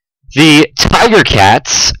 The Tiger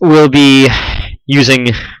Cats will be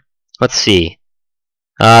using, let's see,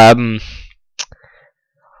 little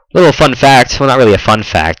fun fact, well not really a fun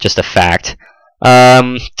fact, just a fact.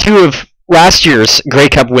 2 of last year's Grey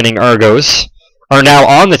Cup winning Argos are now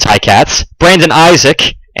on the Ticats. Brandon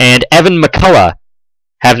Isaac and Evan McCullough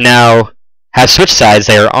have switched sides.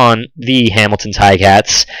 They are on the Hamilton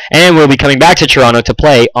Ticats and will be coming back to Toronto to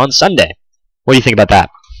play on Sunday. What do you think about that?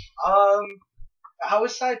 I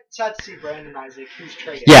was sad to see Brandon Isaac. He was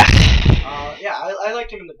traded. Yeah. Yeah, I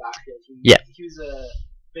liked him in the backfield. He was a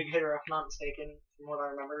big hitter, if I'm not mistaken, from what I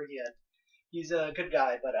remember. He's a good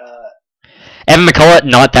guy, but Evan McCullough,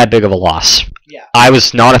 not that big of a loss. Yeah. I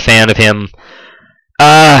was not a fan of him.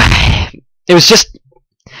 It was just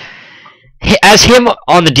as him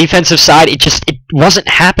on the defensive side, it wasn't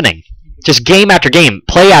happening. Just game after game,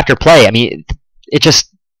 play after play. I mean,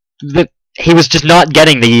 he was just not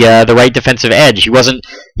getting the right defensive edge. He wasn't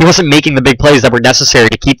making the big plays that were necessary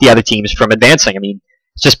to keep the other teams from advancing. I mean,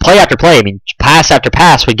 it's just play after play. I mean, pass after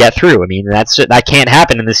pass would get through. I mean, that can't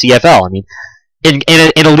happen in the CFL. I mean,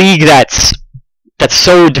 in a league that's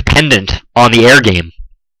so dependent on the air game.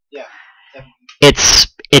 Yeah.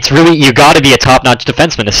 It's really, you got to be a top-notch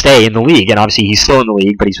defenseman to stay in the league, and obviously he's still in the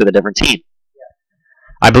league, but he's with a different team.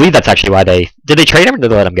 I believe that's actually why did they trade him or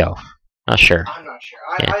did they let him go? Not sure. I'm not sure.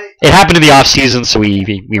 It happened in the off season, so we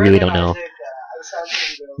really don't know.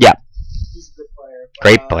 Yeah. He's a good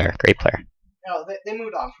player. Great player. No, they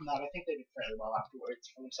moved on from that. I think they did fairly well afterwards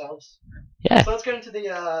for themselves. Yeah. So let's get into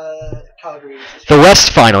the Calgary. The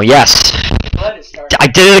West final, yes. I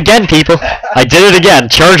did it again, people. I did it again.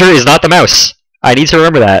 Charger is not the mouse. I need to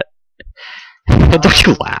remember that. Don't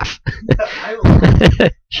you laugh. I will.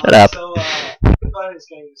 Shut up. So, Glenn is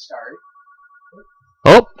getting started.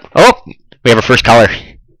 Oh, we have our first caller.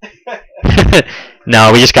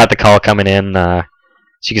 No, we just got the call coming in. So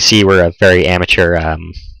you can see we're a very amateur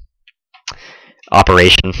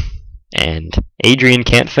operation, and Adrian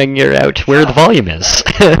can't figure out where the volume is.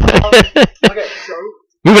 Okay, so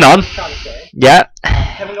moving on. Yeah.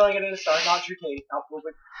 Kevin Glenn getting a start, not Drew Tate, not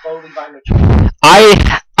Bo Levi Mitchell.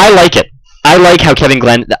 I like it. I like how Kevin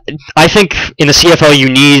Glenn. I think in the CFL you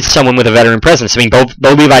need someone with a veteran presence. I mean, Bo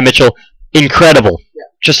Levi Mitchell, incredible. Yeah.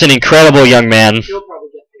 Just an incredible young man. He'll probably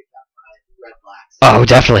get picked up by Red Blacks. Oh,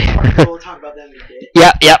 definitely. We'll talk about them in a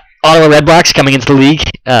bit. Yeah. Ottawa Red Blacks coming into the league.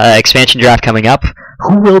 Expansion draft coming up.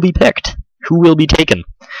 Who will be picked? Who will be taken?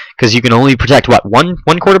 Because you can only protect one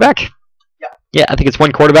quarterback. Yeah, I think it's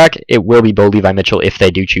one quarterback. It will be Bo Levi Mitchell if they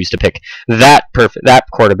do choose to pick that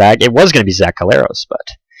quarterback. It was going to be Zach Caleros, but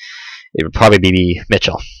it would probably be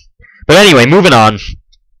Mitchell. But anyway, moving on.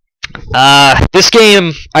 This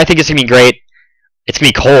game, I think it's going to be great. It's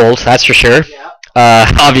going to be cold, that's for sure. Yeah.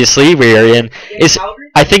 Obviously, we're in.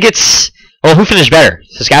 I think it's. Oh, who finished better?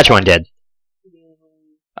 Saskatchewan did.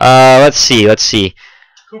 Let's see.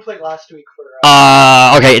 Who played last week for?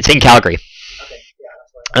 Okay, it's in Calgary.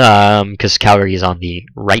 Okay, because Calgary is on the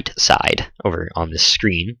right side over on this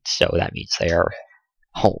screen, so that means they are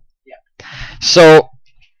home. Yeah. So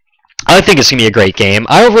I think it's gonna be a great game.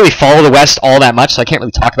 I don't really follow the West all that much, so I can't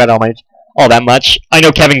really talk about it all that much. I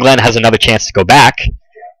know Kevin Glenn has another chance to go back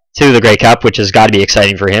to the Grey Cup, which has got to be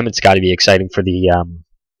exciting for him. It's got to be exciting for the.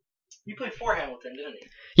 He played for Hamilton, didn't he?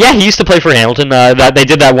 Yeah, he used to play for Hamilton. They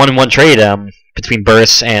did that 1-1 trade between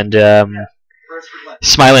Burris and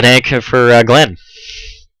Smiling Hank for Glenn.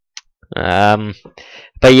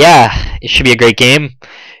 But yeah, it should be a great game.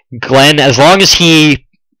 Glenn, as long as he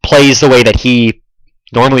plays the way that he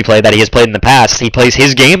normally played, that he has played in the past, he plays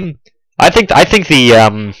his game. I think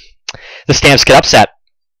the Stamps get upset.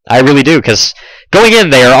 I really do, because going in,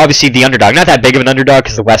 they are obviously the underdog. Not that big of an underdog,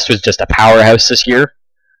 because the West was just a powerhouse this year.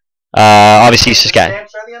 Obviously, Saskatchewan. The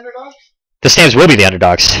Stamps are the underdogs? The Stamps will be the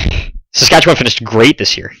underdogs. Saskatchewan finished great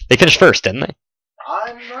this year. They finished first, didn't they?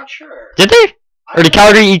 I'm not sure. Did they? Or did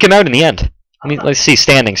Calgary eke him out in the end? Let's see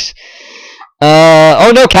standings.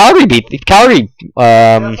 Oh no, Calgary beat Calgary.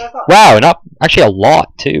 Wow, not actually a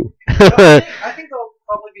lot too. I think they'll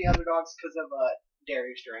probably be underdogs because of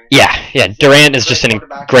Darius Durant. Yeah. Durant is just a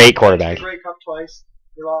great quarterback. Great Cup twice.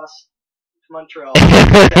 They lost to Montreal.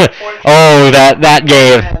 Oh, that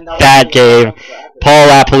game. Paul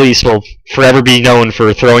LaPolice will forever be known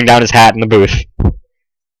for throwing down his hat in the booth.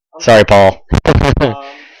 Sorry, Paul.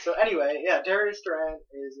 So anyway, yeah, Darius Durant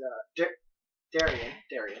is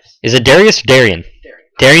Darius. Is it Darius or Darian?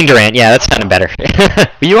 Darian Durant. Yeah, that's sounding better.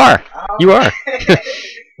 You are.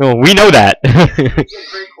 Well, we know that. He's a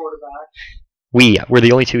great quarterback. We're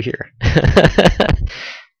the only two here.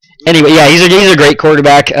 Anyway, yeah, he's a great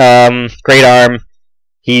quarterback. Great arm.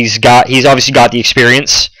 He's obviously got the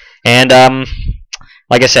experience, and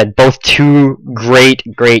like I said, both two great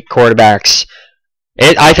quarterbacks.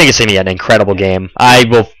 I think it's going to be an incredible game. I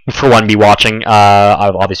will, for one, be watching.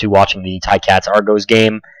 I'm obviously watching the Ticats Argos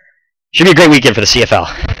game. Should be a great weekend for the CFL.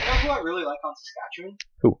 You know who I really like on Saskatchewan?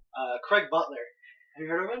 Who? Craig Butler. Have you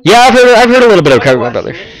heard of him? Yeah, I've heard a little bit of Craig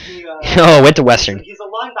Butler. Went to Western. He's a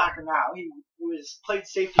linebacker now. He played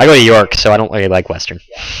safety. I go to York, so I don't really like Western.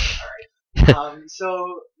 Yeah, alright.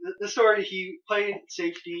 So the story, he played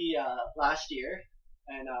safety last year.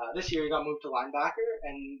 and this year he got moved to linebacker,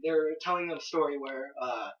 and they're telling a story where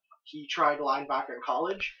he tried linebacker in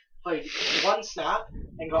college, played one snap,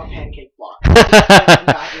 and got pancake blocked.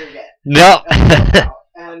 Linebacker again. No.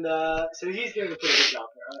 And so he's doing a pretty good job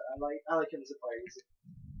there. I like him as a player.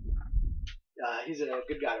 He's a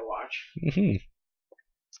good guy to watch. Mm-hmm.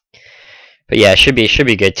 But yeah, should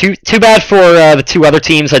be good. Too bad for the two other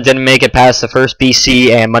teams that didn't make it past the first, BC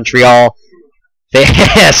and Montreal. They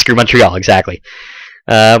screw Montreal, exactly.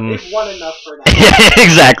 They've won enough for now.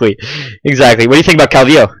 Exactly. What do you think about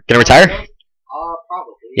Calvillo? Gonna retire? Probably.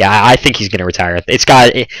 Yeah, I think he's gonna retire. It's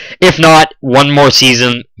got, if not one more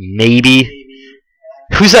season, maybe.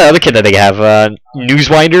 Who's that other kid that they have?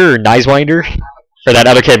 Newswinder or Nicewinder? Or that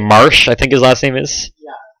other kid, Marsh, I think his last name is.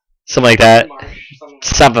 Yeah. Something like that.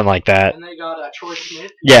 Something like that. And they got Troy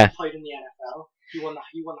Smith. Yeah. Who played in the NFL. He won the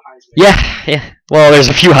Heisman. Yeah. Well, there's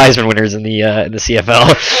a few Heisman winners in the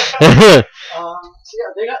CFL. So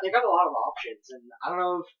yeah, they got a lot of options, and I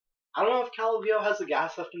don't know if Calvillo has the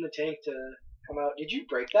gas left in the tank to come out. Did you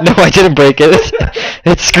break that? No, I didn't break it.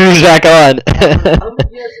 It screws back on. I don't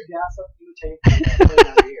think he has the gas left in the tank to play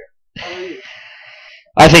another year. How about you?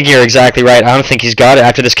 I think you're exactly right. I don't think he's got it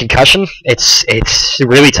after this concussion. It's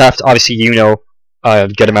really tough. Obviously, you know a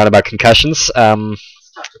good amount about concussions.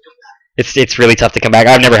 It's really tough to come back.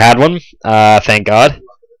 I've never had one, thank God.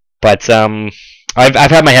 But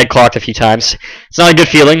I've had my head clocked a few times. It's not a good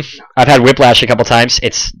feeling. I've had whiplash a couple times.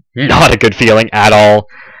 It's not a good feeling at all.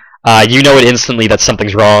 You know it instantly that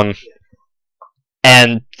something's wrong.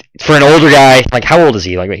 And for an older guy, like how old is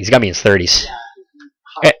he? Like he's got to be in his 30s.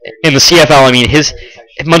 In the CFL, I mean, his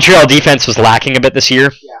Montreal defense was lacking a bit this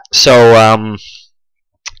year. So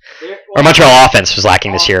or Montreal offense was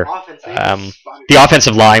lacking this year. The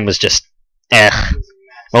offensive line was just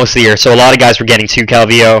most of the year. So a lot of guys were getting to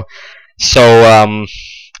Calvillo. So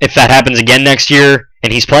if that happens again next year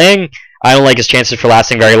and he's playing, I don't like his chances for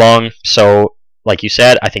lasting very long. So like you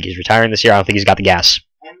said, I think he's retiring this year. I don't think he's got the gas.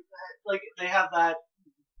 And like they have that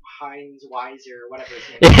Heinz Weiser, whatever his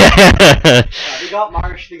name is. They got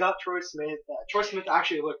Marsh, they got Troy Smith. Troy Smith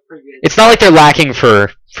actually looked pretty good. It's not like they're lacking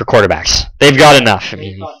for quarterbacks. They've got enough. I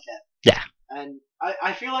mean, yeah. And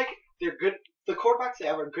I feel like they're good. The quarterbacks they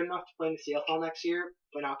have are good enough to play in the CFL next year,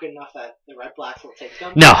 but not good enough that the Red Blacks will take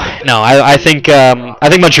them. No. I think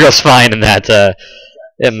Montreal's fine in that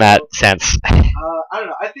sense. I don't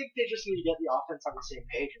know. I think they just need to get the offense on the same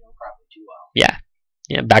page, and they'll probably do well.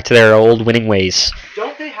 Yeah, back to their old winning ways.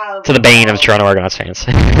 Don't they have to the bane of Toronto Argonauts fans?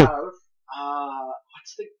 What's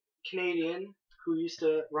the Canadian who used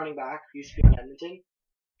to running back who used to be in Edmonton?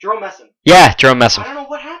 Jerome Messam. Yeah, Jerome Messam. I don't know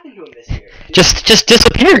what happened to him this year. Just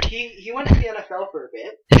disappeared. He went to the NFL for a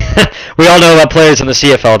bit. We all know about players in the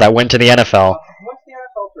CFL that went to the NFL. He went to the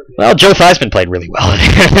NFL for a bit. Well, Joe Theismann played really well in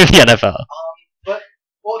the NFL.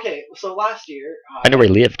 Okay, so last year, I know where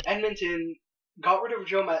he lived. Edmonton got rid of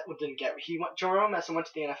Jerome Messam went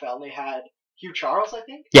to the NFL, and they had Hugh Charles, I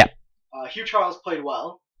think. Yeah. Hugh Charles played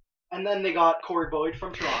well, and then they got Corey Boyd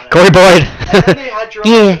from Toronto. Corey Boyd. And then they had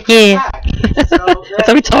Jerome Messam back. So that's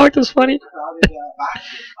how we talked. It was funny.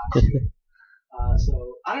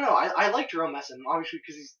 So I don't know. I like Jerome Messam obviously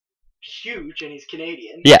because he's huge and he's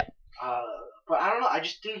Canadian. Yeah. But I don't know. I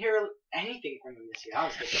just didn't hear anything from him this year. I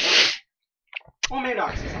was thinking, well, maybe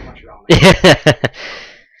not because he's not Montreal.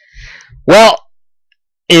 Well,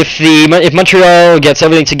 if Montreal gets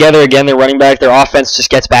everything together again, their running back, their offense just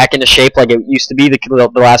gets back into shape like it used to be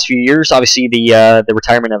the last few years. Obviously, the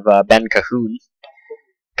retirement of Ben Cahoon.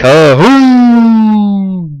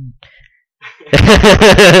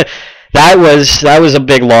 That was a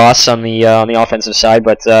big loss on the offensive side,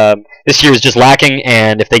 but this year is just lacking.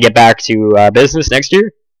 And if they get back to business next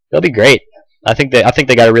year, they'll be great. I think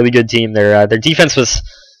they got a really good team. Their defense was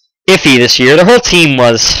iffy this year. Their whole team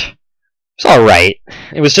was all right.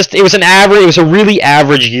 It was a really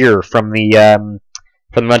average year from the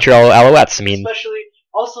Montreal Alouettes. I mean, especially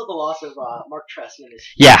also the loss of Mark Trestman.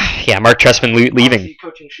 Mark Trestman leaving.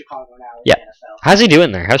 Coaching Chicago now in the NFL. How's he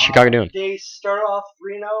doing there? How's Chicago doing? They started off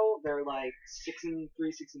 3-0. They're like 6-3,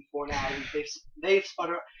 6-4 now. They've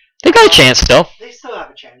sputtered. They got a chance still. They still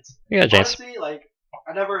have a chance. They got a chance. Honestly, like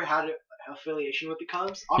I never had an affiliation with the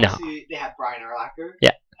Cubs. Obviously, they had Brian Urlacher.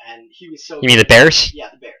 Yeah. And he was so. You mean the Bears? Yeah,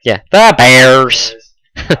 the Bears. Yeah, the Bears.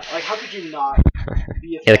 Like, how could you not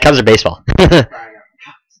be a Yeah, the Cubs are baseball. Did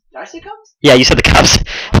I say Cubs? Yeah, you said the Cubs.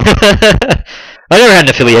 I never had an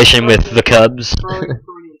affiliation with the Cubs.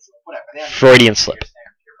 Freudian slip.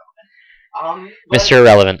 Mr.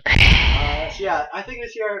 Irrelevant. So yeah, I think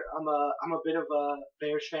this year I'm a bit of a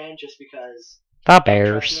Bears fan just because. The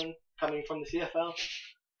Bears. Coming from the CFL.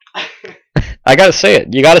 I gotta say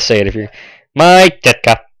it. You gotta say it if you're. Mike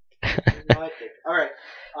Ditka. Alright,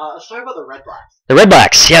 let's talk about the Red Blacks. The Red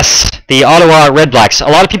Blacks, yes. The Ottawa Red Blacks. A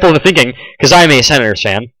lot of people are thinking, because I'm a Senators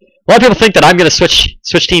fan, a lot of people think that I'm going to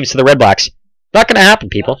switch teams to the Red Blacks. Not going to happen,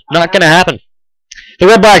 people. Not going to happen. The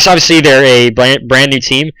Red Blacks, obviously, they're a brand new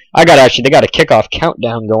team. They got a kickoff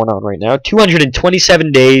countdown going on right now.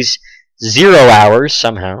 227 days, 0 hours,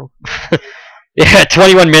 somehow. Yeah,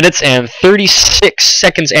 21 minutes and 36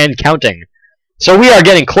 seconds and counting. So we are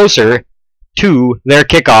getting closer to their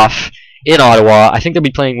kickoff in Ottawa. I think they'll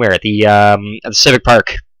be playing where? At the Civic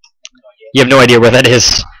Park. You have no idea where that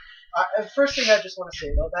is. The first thing I just want to say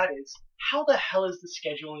about that is, how the hell is the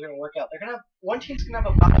scheduling going to work out? They're gonna have one team's going to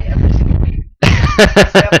have a bye every single week. They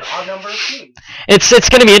have an odd number of teams. It's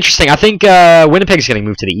going to be interesting. I think Winnipeg's going to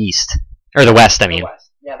move to the east. Or the west, I mean. The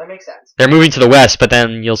west. Yeah, that makes sense. They're moving to the west, but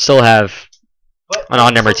then you'll still have an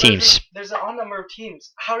odd number of teams. There's an odd number of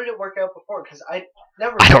teams. How did it work out before? Because I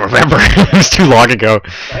don't remember. It was too long ago.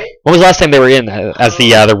 Right? When was the last time they were in as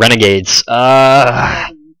the Renegades?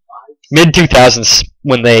 Mid-2000s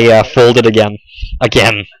when they folded again.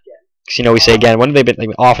 Again. Because you know we say again. When have they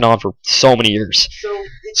been off and on for so many years? So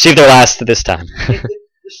see if they're last this time. The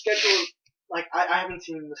schedule, like, I haven't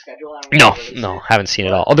seen the schedule. No, haven't seen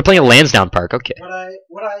it all. Oh, they're playing at Lansdowne Park. Okay.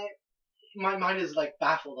 My mind is like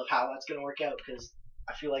baffled of how that's gonna work out, because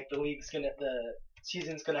I feel like the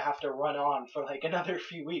season's gonna have to run on for like another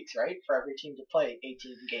few weeks, right? For every team to play 18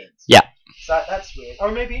 games. Yeah. So that's weird.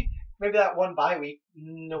 Or maybe that one bye week,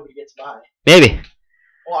 nobody gets by. Maybe.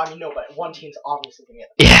 Well, I mean, no, but one team's obviously gonna get.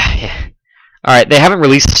 Yeah. All right, they haven't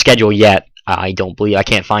released the schedule yet. I don't believe. I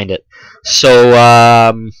can't find it. So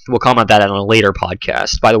we'll comment that on a later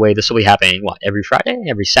podcast. By the way, this will be happening every Friday,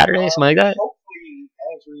 every Saturday, something like that. Hopefully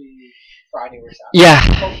every Friday or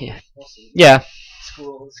Saturday. Yeah. We'll see. Yeah.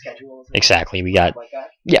 School schedules. Exactly. We got. Like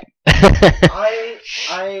that. Yeah.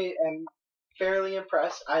 I am fairly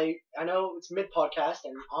impressed. I know it's mid podcast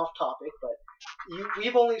and off topic, but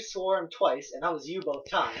we've only sworn twice, and that was you both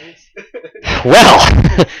times. Well,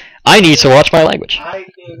 I need to watch my language. I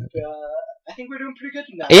think we're doing pretty good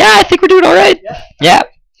in that. Yeah, I think we're doing all right. Yeah.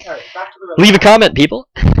 All right, back to the. Leave a comment, people.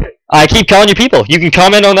 I keep calling you people. You can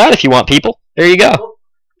comment on that if you want, people. There you go.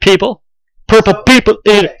 People. Purple people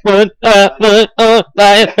in it.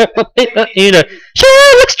 She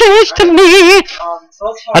looks strange to me.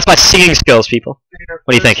 That's my singing skills, people.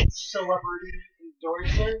 What do you think? Celebrity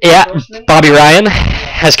endorser? Yeah, Bobby Ryan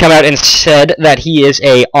has come out and said that he is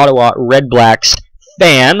a Ottawa Red Blacks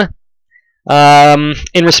fan.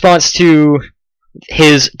 In response to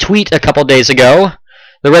his tweet a couple days ago,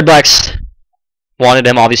 the Red Blacks wanted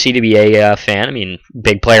him, obviously, to be a fan. I mean,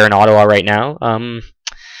 big player in Ottawa right now.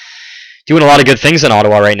 Doing a lot of good things in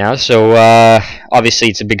Ottawa right now, so obviously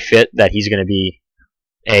it's a big fit that he's going to be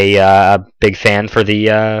a big fan for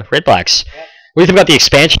the Red Blacks. What do you think about the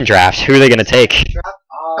expansion draft? Who are they going to take?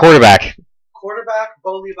 Quarterback.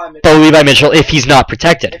 Bo Levi Mitchell. Bo Levi Mitchell, if he's not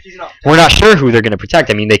protected. We're not sure who they're going to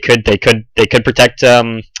protect. I mean, they could protect.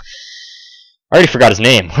 I already forgot his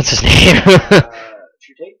name. What's his name?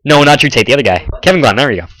 Drew Tate? No, not Drew Tate. The other guy, Kevin Glenn. There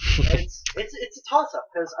we go. It's a toss-up,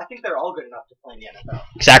 because I think they're all good enough to play in the NFL.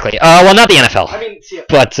 Exactly. Well, not the NFL. I mean, CFL.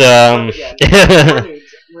 But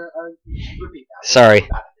repeat that. Sorry.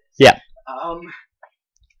 Yeah.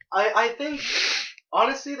 I think,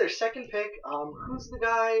 honestly, their second pick, who's the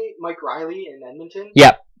guy? Mike Riley in Edmonton?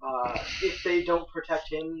 Yep. If they don't protect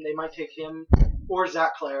him, they might take him, or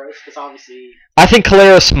Zach Collaros, because obviously. I think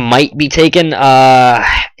Collaros might be taken.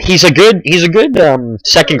 He's a good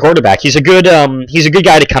second quarterback. He's a good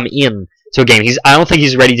guy to come in to a game. I don't think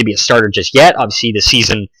he's ready to be a starter just yet. Obviously, this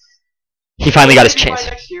season he finally got his chance.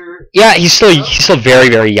 Next year, yeah, he's still very,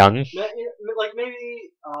 very young. Like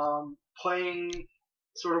maybe playing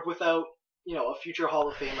sort of without a future Hall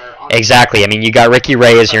of Famer. Exactly. I mean, you got Ricky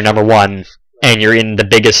Ray as your number one, and you're in the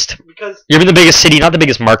biggest. You're in the biggest city, not the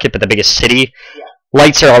biggest market, but the biggest city. Yeah.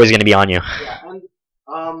 Lights are always going to be on you. Yeah, and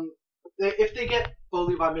if they get Bo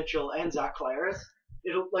Levi Mitchell and Zach Collaros,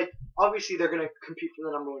 it'll obviously they're going to compete for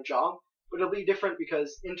the number one job, but it'll be different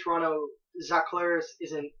because in Toronto, Zach Collaros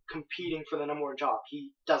isn't competing for the number one job.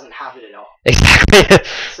 He doesn't have it at all. Exactly.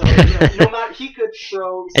 So no matter, he could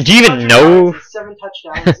throw. And do you even know 7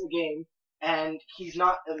 touchdowns a game, and he's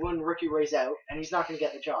not when Ricky Ray's out, and he's not going to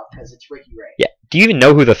get the job because it's Ricky Ray. Yeah. Do you even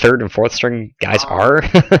know who the third and fourth string guys are?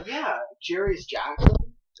 Yeah, Jarius Jackson.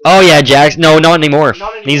 Oh yeah, Jackson. No, not anymore.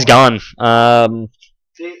 He's gone.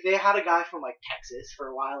 They had a guy from Texas for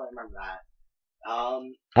a while. I remember that.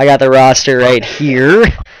 I got the roster right here.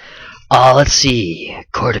 Let's see.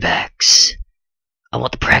 Quarterbacks. I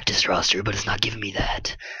want the practice roster, but it's not giving me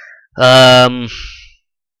that.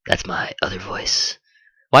 That's my other voice.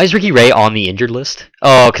 Why is Ricky Ray on the injured list?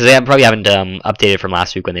 Oh, because they probably haven't updated from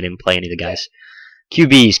last week when they didn't play any of the guys.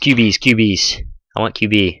 QBs. I want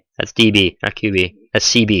QB. That's DB, not QB. That's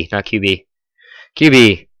CB, not QB.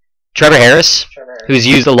 QB. Trevor Harris, who's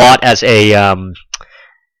used a lot as a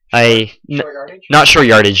not short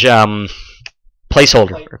yardage,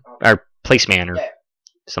 placeholder or placeman or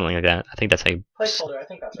something like that. I think that's how you... Placeholder, I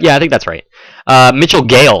think that's right. Yeah, I think that's right. Mitchell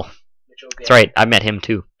Gale. That's right. I met him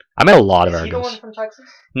too. I met a lot of Argos. Is he the one from Texas?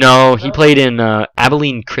 No, he played in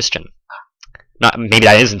Abilene Christian. Not maybe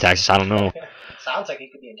that is in Texas. I don't know. Sounds like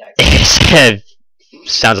he could be in Texas.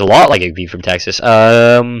 Sounds a lot like it could be from Texas.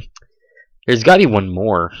 There's got to be one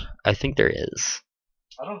more. I think there is.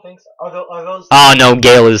 I don't think so. Are those? Oh no,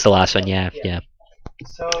 Gale is the last one. Yeah.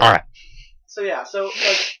 So. All right. So yeah. So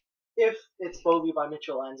like, if it's Bogey by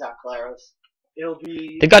Mitchell and Zach Claros, it'll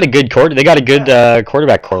be. They got a good They got a good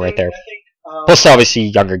quarterback core right there. I think, plus, obviously,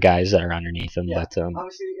 younger guys that are underneath them. Yeah, but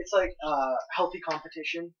obviously, it's like healthy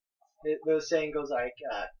competition. The saying goes like,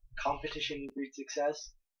 competition breeds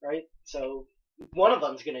success, right? So one of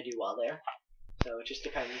them's gonna do well there. So it just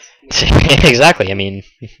depends. Exactly. I mean,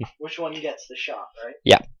 which one gets the shot, right?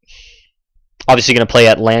 Yeah. Obviously, going to play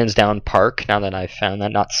at Lansdowne Park. Now that I've found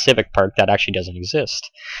that, not Civic Park, that actually doesn't exist.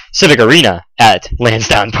 Civic Arena at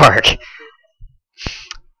Lansdowne Park.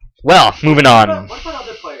 Well, moving on. What about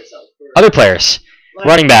other players, though? Other players, like,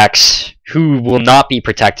 running backs who will not be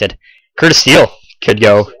protected. Curtis Steele could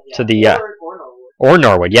go to the or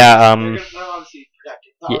Norwood. Yeah. They're obviously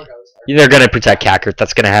protected. They're going to protect Cackert.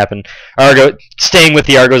 That's going to happen. Staying with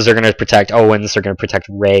the Argos, they're going to protect Owens. They're going to protect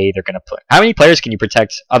Ray. They're going to how many players can you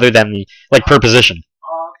protect other than the per position?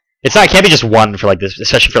 It can't be just one for like this,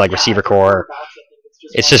 especially for like receiver core.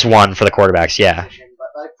 It's just one for the quarterbacks. Yeah.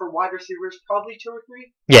 But like for wide receivers, probably 2 or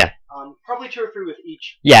 3. Yeah. Probably 2 or 3 with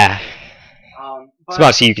each. Yeah. But so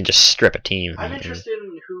obviously you can just strip a team. I'm interested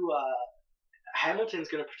in who Hamilton's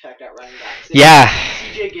going to protect at running back. Yeah.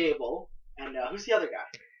 CJ Gable and who's the other guy?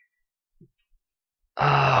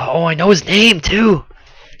 Oh, I know his name too.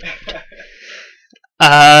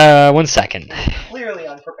 1 second. Clearly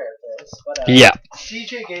unprepared for this, but yeah.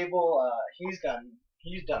 CJ Gable, he's done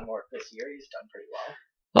work this year. He's done pretty well.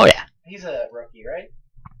 Oh yeah. He's a rookie, right?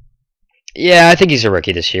 Yeah, I think he's a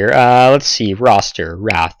rookie this year. Let's see, roster.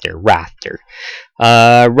 Running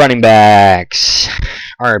backs,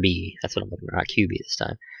 RB. That's what I'm looking for. Not QB this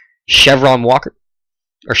time. Chevron Walker.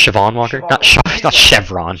 Or Siobhan Walker? Not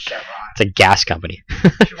Chevron. It's a gas company.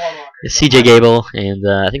 CJ Gable, and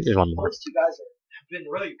I think there's one more. Those 2 guys have been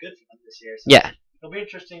really good for them this year. So yeah. It'll be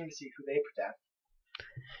interesting to see who they protect.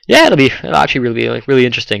 Yeah, it'll actually be really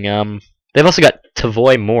interesting. They've also got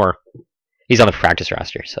Tavoy Moore. He's on the practice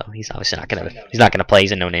roster, so he's obviously not gonna play.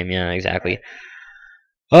 He's a no name. Yeah, exactly.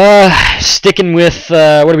 Sticking with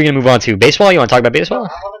what are we gonna move on to? Baseball? You want to talk about baseball? No, I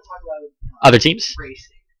want to talk about other teams.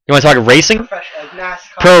 Racing. You want to talk racing? NASCAR.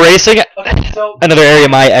 Pro racing? Okay, so another area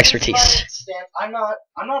of my expertise. I'm not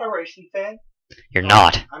a racing fan. You're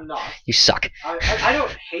not. I'm not. You suck. I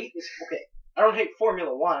don't hate this. Okay, I don't hate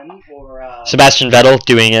Formula 1 or Sebastian Vettel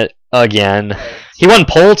doing it again. He won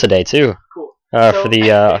pole today too. Cool. For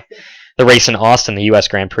the race in Austin, the U.S.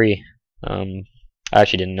 Grand Prix. I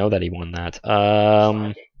actually didn't know that he won that.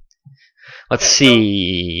 Let's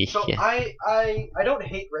see. So yeah. I don't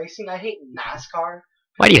hate racing. I hate NASCAR.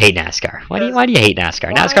 Why do you hate NASCAR? Why do you hate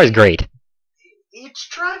NASCAR? NASCAR is great. It's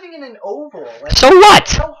driving in an oval. Like, so what?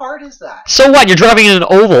 How hard is that? So what? You're driving in an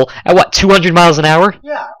oval at what, 200 miles an hour?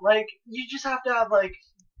 Yeah, like you just have to have like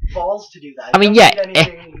balls to do that. I mean, yeah.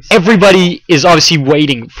 Everybody is obviously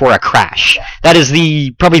waiting for a crash. Yeah. That is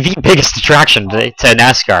probably the biggest attraction to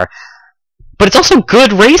NASCAR. But it's also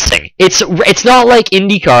good racing. It's not like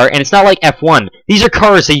IndyCar and it's not like F1. These are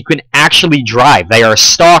cars that you can actually drive. They are a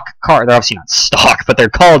stock car. They're obviously not stock, but they're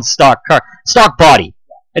called stock car. Stock body.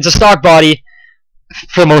 It's a stock body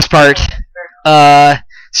for the most part.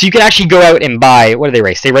 So you can actually go out and buy. What do they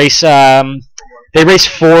race? They race Fords. They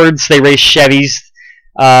race Chevys.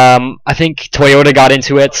 I think Toyota got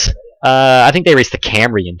into it. I think they raced the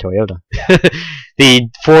Camry in Toyota. The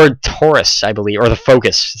Ford Taurus, I believe, or the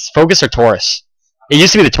Focus. It's Focus or Taurus? It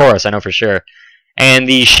used to be the Taurus, I know for sure. And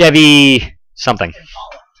the Chevy something.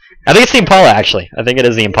 I think it's the Impala, actually. I think it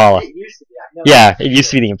is the Impala. Yeah, it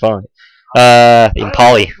used to be the Impala. The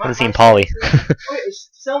Impali. What is the Impali?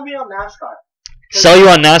 Sell me on NASCAR. Sell you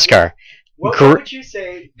on NASCAR. What would you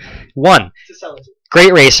say? 1. To sell it to?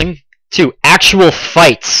 Great racing. 2. Actual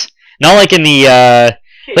fights. Not like in the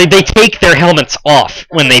they take their helmets off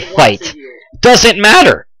when they fight. Doesn't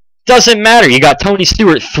matter. Doesn't matter. You got Tony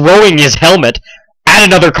Stewart throwing his helmet at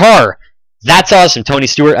another car. That's awesome, Tony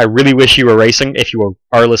Stewart. I really wish you were racing. If you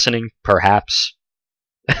are listening, perhaps.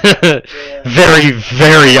 Very,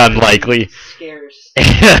 very unlikely. Scarce.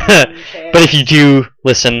 But if you do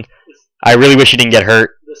listen, I really wish you didn't get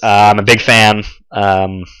hurt. I'm a big fan.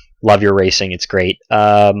 Love your racing. It's great.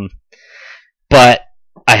 But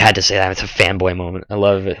I had to say that. It's a fanboy moment. I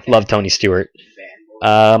love it. Love Tony Stewart.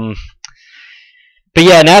 But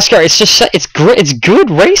yeah, NASCAR. It's great. It's good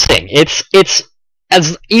racing. It's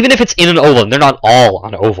as even if it's in an oval, and they're not all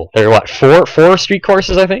on oval. There are what four street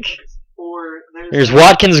courses, I think. There's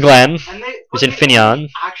Watkins Glen. There's Infineon.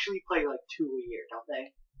 Actually play like 2 a year, don't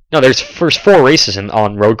they? No, there's first 4 races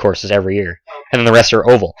on road courses every year, and then the rest are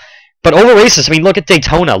oval. But oval races, I mean, look at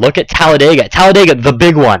Daytona, look at Talladega. Talladega, the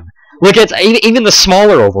big one. Look at even the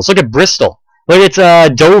smaller ovals. Look at Bristol. Look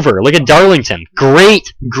at Dover. Look at Darlington. Great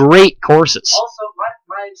courses. Also,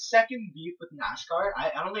 my second beef with NASCAR,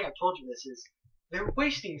 I don't think I've told you this, is they're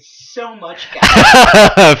wasting so much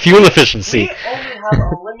gas. Fuel efficiency. They only have a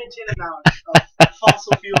limited amount of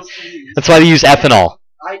fossil fuels to use. That's why they use ethanol.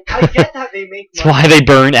 I get that they make money. That's why they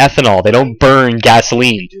burn ethanol. They don't burn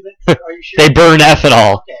gasoline. Are you sure? They burn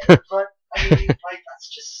ethanol. Okay, but I mean, that's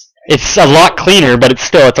just. It's a lot cleaner, but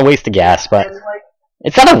it's a waste of gas. But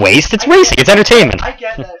it's not a waste. It's racing. It's entertainment. I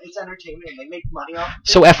get that it's entertainment and they make money off it.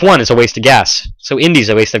 So F1 is a waste of gas. So Indy's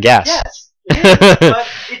a waste of gas. Yes. But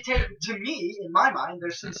to me, in my mind,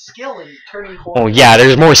 there's some skill in turning corners. Oh yeah,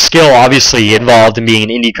 there's more skill obviously involved in being an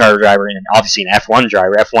IndyCar driver and obviously an F1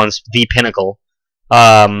 driver. F1's the pinnacle.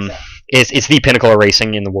 It's the pinnacle of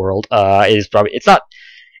racing in the world. It's not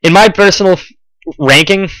in my personal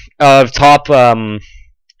ranking of top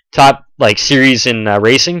like series in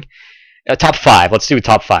racing. Top 5. Let's do a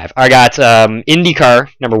top 5. I got IndyCar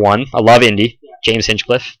number 1. I love Indy. Yeah. James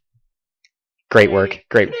Hinchcliffe. Great work.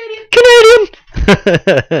 Great. Canadian!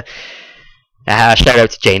 Shout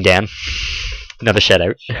out to Jane Dan. Another shout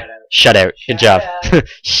out. Shout out. Good job.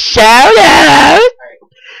 Shout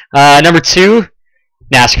out! Number 2,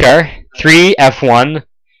 NASCAR. 3, F1.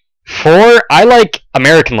 4, I like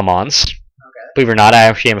American Le Mans. Okay. Believe it or not, I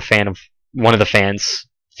actually am a fan of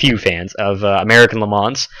few fans of American Le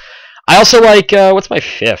Mans. I also like, what's my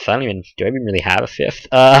 5th? Do I even really have a 5th?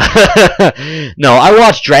 No, I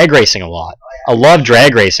watch drag racing a lot. I love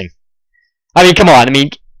drag racing. I mean, come on. I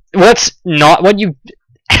mean,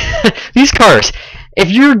 these cars,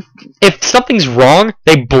 if something's wrong,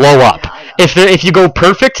 they blow up. If you go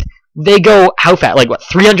perfect, they go how fast? Like what,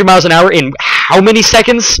 300 miles an hour in how many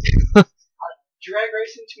seconds? Drag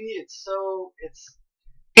racing to me,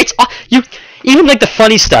 it's even like the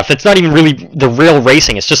funny stuff. It's not even really the real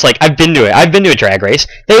racing. It's just like I've been to a drag race.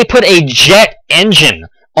 They put a jet engine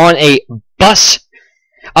on a bus,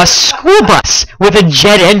 a school bus with a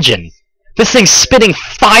jet engine. This thing's spitting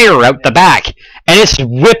fire out the back, and it's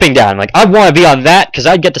whipping down. Like I want to be on that because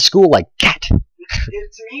I'd get to school like that. To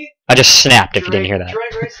me, I just snapped if you didn't hear that.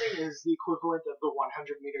 Drag racing is the equivalent of the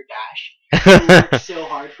 100-meter dash. You work so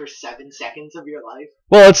hard for 7 seconds of your life.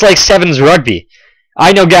 Well, it's like sevens rugby.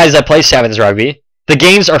 I know guys that play sevens rugby. The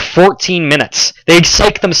games are 14 minutes. They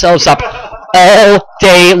psych themselves up all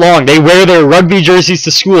day long. They wear their rugby jerseys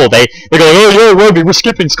to school. They go, oh, yeah, rugby, we're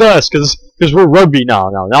skipping class because we're rugby. No,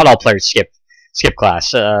 not all players skip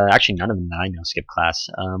class. Actually, none of them that I know skip class.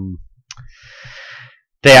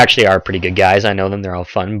 They actually are pretty good guys. I know them. They're all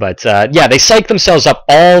fun. But, yeah, they psych themselves up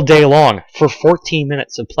all day long for 14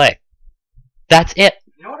 minutes of play. That's it.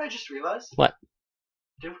 You know what I just realized? What?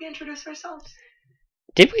 Did we introduce ourselves?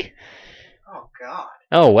 Did we? Oh, God.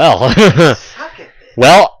 Oh, well. Suck at this.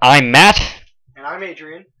 Well, I'm Matt. And I'm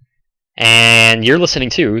Adrian. And you're listening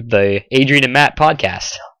to the Adrian and Matt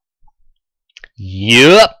podcast.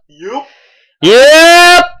 Yep.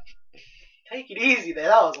 Take it easy there.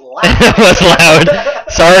 That was loud. That was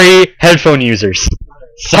loud. Sorry, headphone users.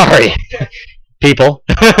 Sorry, people.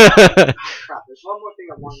 Crap, there's one more thing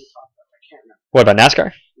I wanted to talk about. I can't remember. What, about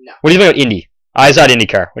NASCAR? No. What do you think about Indy? I saw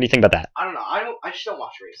IndyCar. What do you think about that? I don't know. I just don't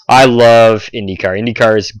watch racing. I love IndyCar.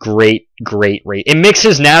 IndyCar is great race. It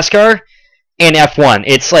mixes NASCAR and F1.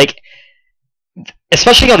 It's like,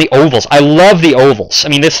 especially on the ovals. I love the ovals. I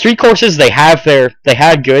mean, the street courses they had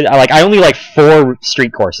good. I only like 4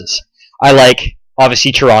 street courses. I like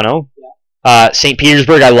obviously Toronto, St.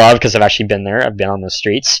 Petersburg. I love because I've actually been there. I've been on those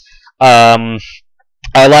streets. I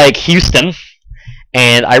like Houston,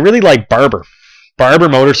 and I really like Barber. Barber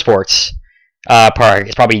Motorsports Park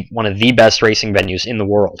is probably one of the best racing venues in the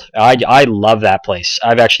world. I love that place.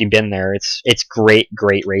 I've actually been there. It's great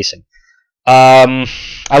racing. I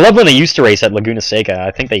love when they used to race at Laguna Seca.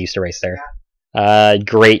 I think they used to race there.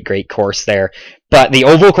 Great course there. But the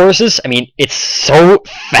oval courses, I mean, it's so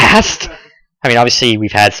fast. I mean, obviously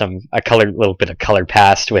we've had little bit of colored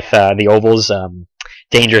past with the ovals.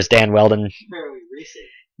 Dangerous Dan Weldon. Barely racing.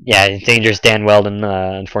 Yeah, dangerous Dan Weldon,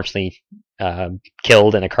 unfortunately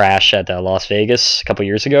killed in a crash at Las Vegas a couple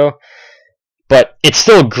years ago. But it's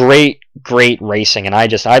still great racing, and I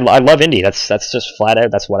love Indy. That's just flat out.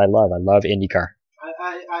 That's what I love. I love IndyCar.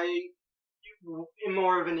 I am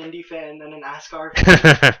more of an Indy fan than a NASCAR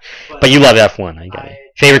fan. But you love F1. I get it.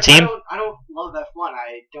 Favorite team? I don't love F1.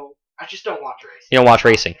 I just don't watch racing. You don't watch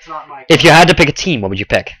racing. It's not my. If you had to pick a team, what would you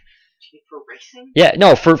pick? For racing? Yeah,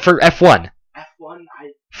 no, for F1. F1,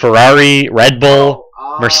 Ferrari, Red Bull,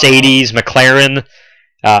 Mercedes, McLaren,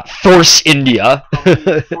 Force India.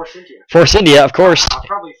 Force India. Force India, of course.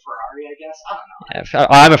 Probably Ferrari, I guess. I don't know.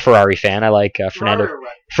 I'm a Ferrari fan. I like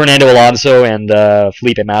Fernando Alonso and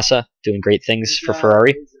Felipe Massa doing great things for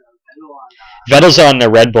Ferrari. Vettel's on the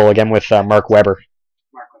Red Bull again with Mark Webber.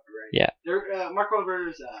 Mark Webber, right? Yeah. Mark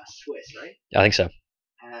Webber's Swiss, right? I think so.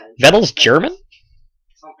 Vettel's German?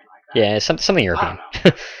 Something like that. Yeah, something European.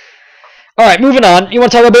 All right, moving on. You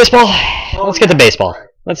want to talk about baseball? Let's get to baseball. Right.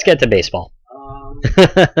 Let's get to baseball. So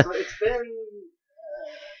it's been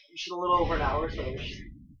just a little over an hour, so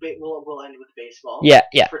we'll end with baseball.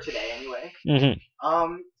 Yeah. For today, anyway.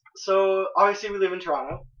 Mm-hmm. So obviously we live in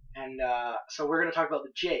Toronto, and so we're gonna talk about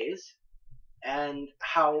the Jays and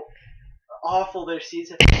how awful their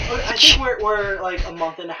season. I think we're like a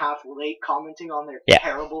month and a half late commenting on their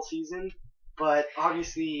terrible season, but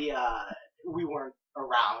obviously we weren't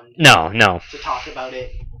around. No. To talk about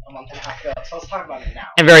it a month and a half ago, so let's talk about it now.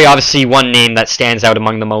 And very obviously, one name that stands out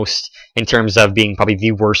among the most in terms of being probably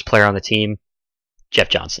the worst player on the team, Jeff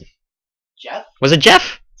Johnson. Jeff? Was it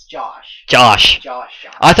Jeff? It's Josh. Josh. Josh.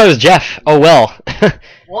 I thought it was Jeff. Oh well.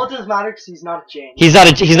 Well, it doesn't matter because he's not a Jay. He's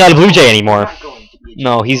not a Blue Jay anymore. He's not going to be a Jay.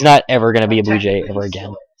 No, he's not ever going to be a Blue Jay ever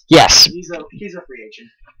again. Yes. He's a free agent.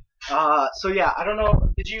 So yeah, I don't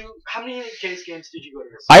know. How many Jays games did you go to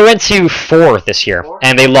this year? I went to 4 this year,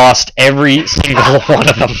 and they lost every single one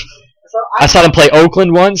of them. So I saw them play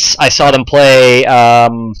Oakland once. I saw them play.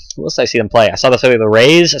 Who else did I see them play? I saw them play the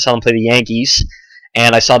Rays. I saw them play the Yankees,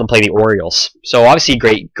 and I saw them play the Orioles. So obviously,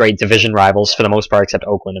 great division rivals for the most part, except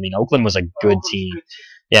Oakland. I mean, Oakland was a good team.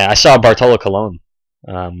 Yeah, I saw Bartolo Colon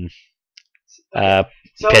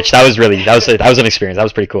pitch. That was an experience. That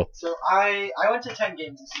was pretty cool. So I went to 10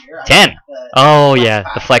 games this year. 10.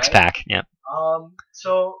 The flex pack. Yeah.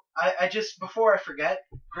 So I just, before I forget,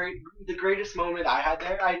 the greatest moment I had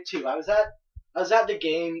there. I had 2. I was at the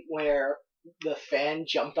game where the fan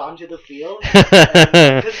jumped onto the field.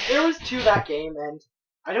 Because there was 2 that game, and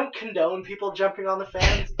I don't condone people jumping on the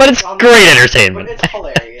fans. But it's great entertainment. But it's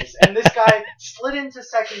hilarious. And this guy slid into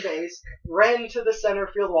second base, ran to the center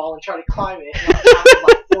field wall, and tried to climb it, and got tackled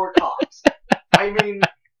by 4 cops. I mean,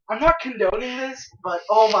 I'm not condoning this, but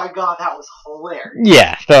oh my god, that was hilarious.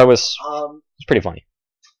 Yeah, that was pretty funny.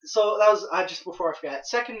 So that was, just before I forget,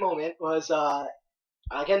 second moment was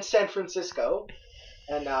against San Francisco,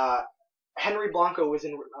 and Henry Blanco was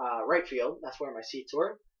in right field. That's where my seats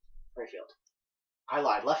were. Right field. I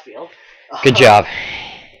lied, left field. Good job.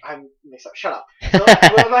 I'm mixed up. Shut up.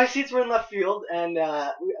 So my seats were in left field, and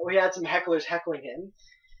we had some hecklers heckling him.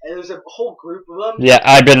 And there was a whole group of them. Yeah,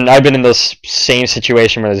 I've been in this same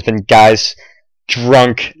situation where there's been guys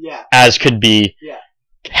drunk as could be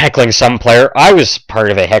heckling some player. I was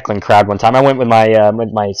part of a heckling crowd one time. I went with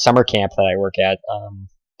my summer camp that I work at.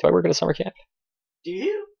 Do I work at a summer camp? Do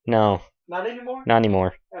you? No. Not anymore? Not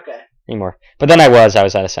anymore. Okay. Anymore. But then I was at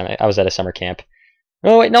a summer camp.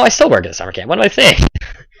 Oh wait, no, I still work at a summer camp. What do I say?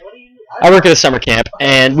 I work at a summer camp,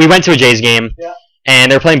 and we went to a Jays game,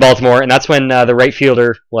 and they were playing Baltimore, and that's when the right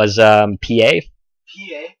fielder was PA.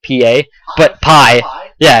 But Pie.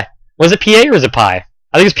 Yeah. Was it PA or was it Pie?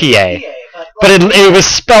 I think it was PA. But it was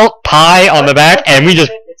spelt Pie on the back, and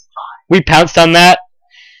we pounced on that.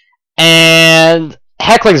 And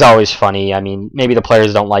heckling's always funny. I mean, maybe the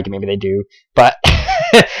players don't like it, maybe they do. But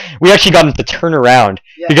we actually got them to turn around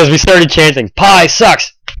because we started chanting, "Pie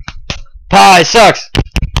sucks! Pie sucks!"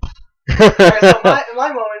 Alright, so my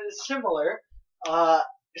moment is similar.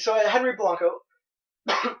 So Henry Blanco,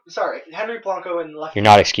 Henry Blanco in left field.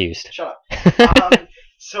 You're not excused. Shut up.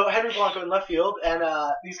 So Henry Blanco in left field, and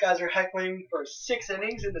these guys are heckling for 6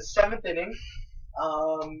 innings. In the 7th inning,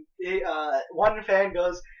 one fan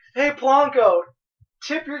goes, "Hey Blanco,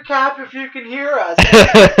 tip your cap if you can hear us."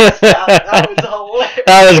 That was hilarious.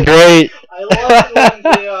 That was great. I love it when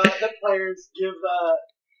the players give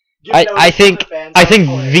I think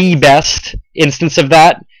the best instance of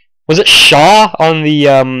that was it Shaw on the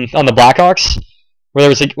Blackhawks, where there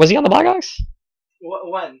was he on the Blackhawks?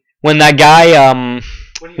 When that guy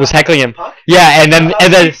was heckling him. Puck? Yeah, and then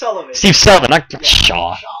Steve Sullivan. Steve Sullivan, not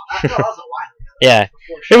Shaw. That was a while ago. Yeah.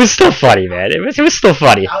 for sure. It was still funny, man. It was still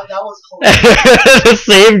funny. That was hilarious. The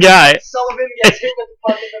same guy. Sullivan gets hit with the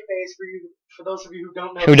puck in the face for those of you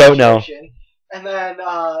who don't know. And then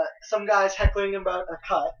some guy's heckling about a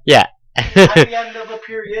cut. Yeah. At the end of the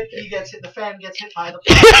period, the fan gets hit by the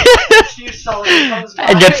puck. Steve Sullivan comes by.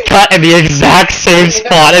 And gets cut in the exact same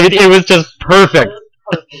spot. I mean, it was just perfect.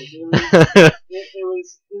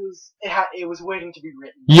 It was waiting to be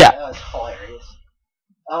written. Yeah. That was hilarious.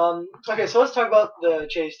 Okay, so let's talk about the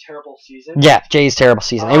Jays' terrible season. Yeah, Jays' terrible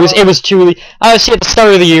season. It was truly. Obviously, at the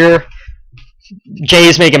start of the year,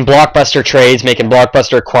 Jays making blockbuster trades, making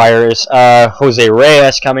blockbuster acquires. Jose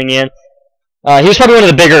Reyes coming in. He was probably one of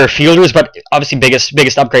the bigger fielders, but obviously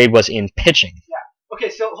biggest upgrade was in pitching. Yeah. Okay,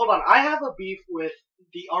 so hold on. I have a beef with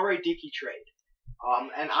the R.A. Dickey trade.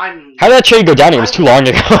 And How did that trade go down? It was too long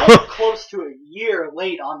ago. I'm close to a year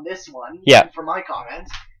late on this one. Yeah. For my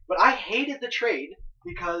comments, but I hated the trade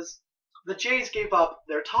because the Jays gave up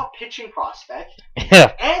their top pitching prospect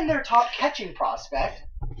and their top catching prospect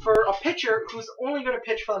for a pitcher who's only going to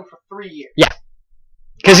pitch for them for 3 years. Yeah.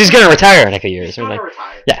 Because he's going to retire in a few years. He's going to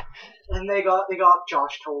retire. Yeah. And they got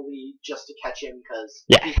Josh Tolley just to catch him because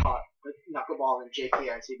he caught the knuckleball and JP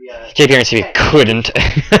RNCB couldn't.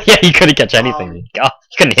 Yeah, he couldn't catch anything. God,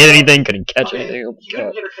 he couldn't hit anything, couldn't catch anything. Oh, he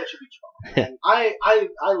couldn't hit or catch a beach ball. And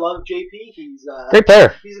I love JP. He's great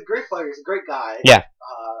player. He's a great player. He's a great guy. Yeah.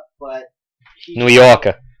 But New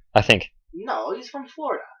Yorker, I think. No, he's from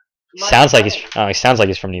Florida. He sounds like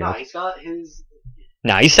he's from New York. No, he's got his.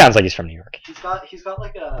 No, he sounds like he's from New York. He's got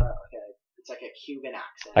like a. It's like a Cuban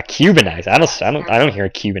accent. A Cuban accent? I don't hear a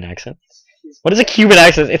Cuban accent. What is a Cuban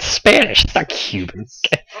accent? It's Spanish. It's not Cuban.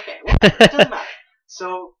 Okay, well, it doesn't matter.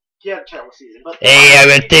 So he had a terrible season, but hey, I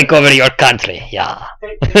will take over your country. Yeah.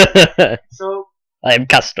 So I'm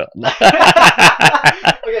Castro. Okay,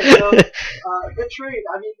 so the trade.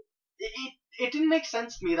 I mean, it didn't make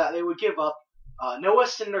sense to me that they would give up Noah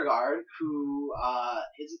Syndergaard, who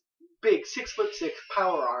is big, 6'6"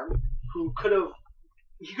 power arm, who could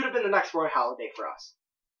have been the next Roy Halladay for us.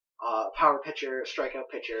 Power pitcher, strikeout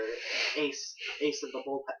pitcher, ace of the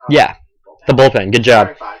bullpen. Yeah, bullpen. The bullpen. Good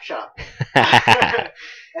job. 5, shut up.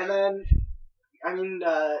 And then, I mean,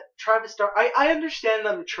 Travis Dar. I understand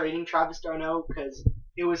them trading Travis d'Arnaud because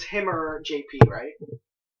it was him or JP, right?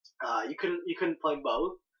 You couldn't play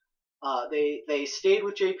both. They stayed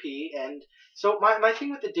with JP, and so my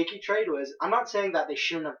thing with the Dickey trade was, I'm not saying that they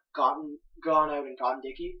shouldn't have gone out and gotten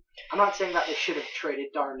Dickey. I'm not saying that they should have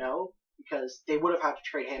traded d'Arnaud because they would have had to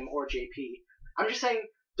trade him or JP. I'm just saying,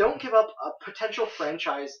 don't give up a potential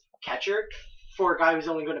franchise catcher for a guy who's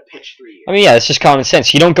only going to pitch 3 years. I mean, yeah, it's just common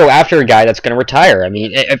sense. You don't go after a guy that's going to retire. I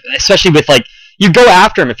mean, especially with you go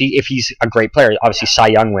after him if he's a great player. Obviously, Cy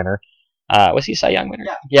Young winner. Was he Cy Young winner?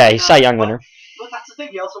 Yeah, he's Cy Young winner. But that's the thing.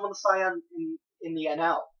 He also won the Cy Young in the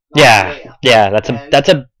NL. Yeah, that's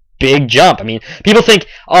a big jump. I mean, people think,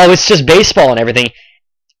 oh, it's just baseball and everything.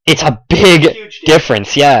 It's a big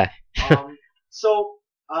difference. Yeah. So,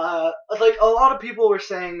 like a lot of people were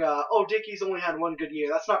saying, oh, Dickey's only had 1 good year.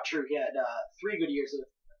 That's not true. He had 3 good years with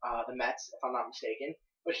the Mets, if I'm not mistaken.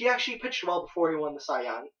 But he actually pitched well before he won the Cy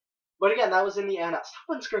Young. But again, that was in the NL. Stop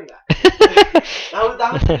unscrewing that.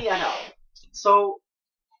 that was in the NL. So,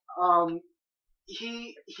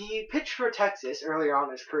 he pitched for Texas earlier on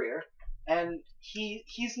in his career, and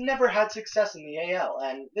he's never had success in the AL.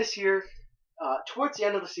 And this year, towards the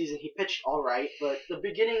end of the season, he pitched all right, but the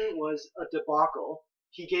beginning was a debacle.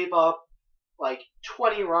 He gave up like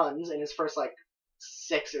 20 runs in his first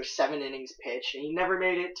 6 or 7 innings pitched, and he never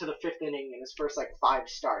made it to the 5th inning in his first 5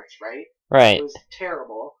 starts. Right. It was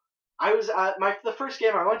terrible. I was the first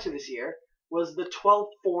game I went to this year was the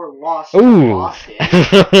 12-4 loss to Boston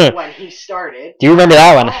when he started. Do you remember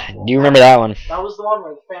that one? That was the one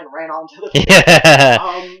where the fan ran onto the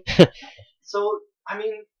field. So, I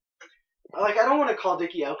mean, I don't want to call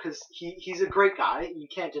Dickey out because he's a great guy. You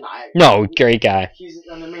can't deny it. No, great guy. He's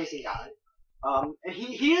an amazing guy. And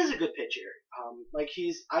he is a good pitcher.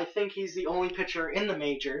 I think he's the only pitcher in the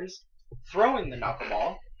majors throwing the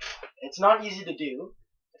knuckleball. It's not easy to do.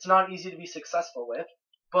 It's not easy to be successful with,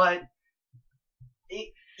 but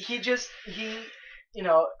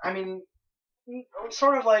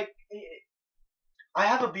I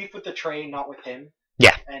have a beef with the trade, not with him.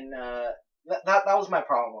 Yeah. And that was my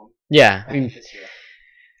problem. Yeah. I mean, this year.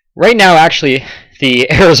 Right now, actually,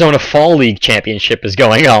 the Arizona Fall League Championship is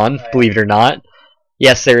going on, believe it or not.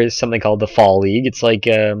 Yes, there is something called the Fall League. It's like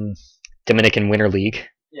Dominican Winter League.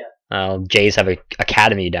 Yeah. Jays have an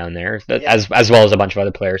academy down there, as well as a bunch of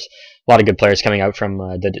other players. A lot of good players coming out from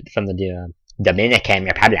the Dominican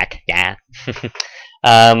Republic. Yeah.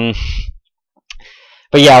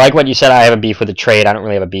 But yeah, like what you said, I have a beef with the trade. I don't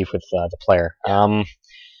really have a beef with the player.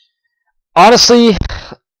 Honestly,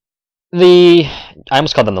 I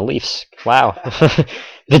almost called them the Leafs. Wow.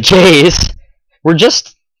 The Jays were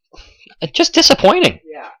just disappointing.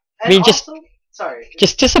 Yeah. I mean, also,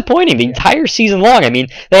 just disappointing the entire season long. I mean,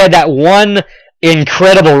 they had that one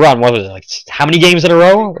incredible run. What was it, like, how many games in a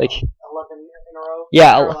row? Like 11 in a row.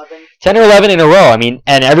 Yeah, 10 or 11. 10 or 11 in a row. I mean,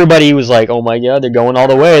 and everybody was like, "Oh my God, they're going all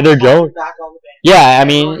the way. They're going." Back on the bench. Yeah, I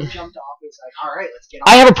mean, Jumped off. It's like, all right, let's get on.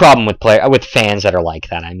 I have a problem with fans that are like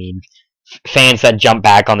that. I mean, fans that jump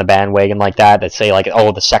back on the bandwagon like that say like,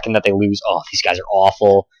 "Oh, the second that they lose, oh, these guys are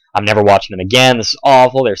awful. I'm never watching them again. This is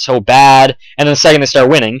awful. They're so bad." And then the second they start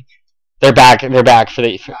winning, they're back for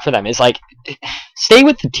them. It's like, stay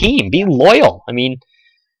with the team. Be loyal. I mean,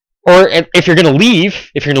 or if you're gonna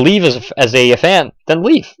leave, as a fan, then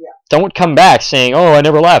leave. Yeah. Don't come back saying, "Oh, I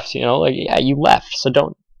never left." You know, like, yeah, you left. So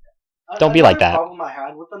don't be like that. The problem I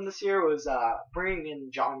had with them this year was bringing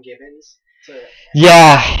in John Gibbons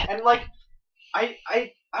Yeah. And like, I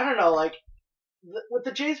don't know, like, with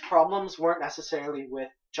the Jays' problems weren't necessarily with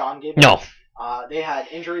John Gibbons. No. They had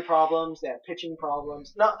injury problems. They had pitching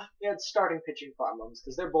problems. No, they had starting pitching problems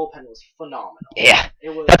because their bullpen was phenomenal. Yeah.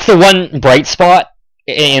 That's the one bright spot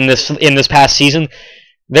in this past season.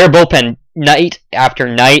 Their bullpen, night after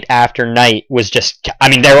night after night, was just, I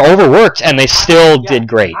mean, they were overworked and they still did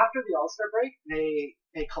great. After the All-Star break,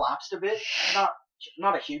 they collapsed a bit.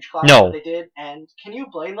 Not a huge collapse, no. But they did. And can you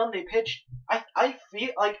blame them? They pitched, I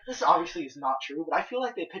feel like, this obviously is not true, but I feel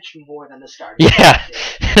like they pitched more than the starting. Yeah.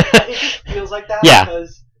 It just feels like that. Yeah.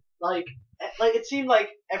 Because, like it seemed like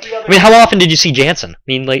every other. I mean, how often did you see Jansen? I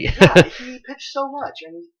mean, like. Yeah, he pitched so much,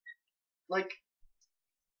 and like.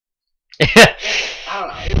 I don't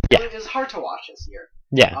know. It was hard to watch this year.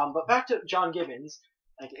 Yeah. But back to John Gibbons,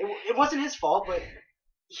 like it wasn't his fault, but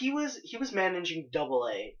he was managing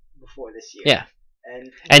Double-A before this year. Yeah.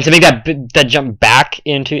 And to make that jump back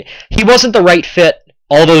into, he wasn't the right fit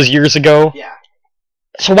all those years ago. Yeah.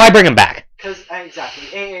 So why bring him back? Because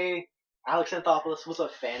exactly, Alex Anthopoulos was a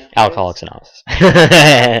fan of his. Alcoholics Anonymous.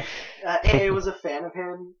 AA was a fan of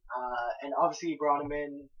him, and obviously he brought him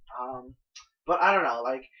in. But I don't know,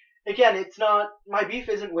 like, again, it's not, my beef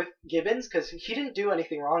isn't with Gibbons because he didn't do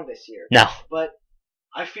anything wrong this year. No. But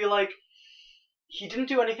I feel like he didn't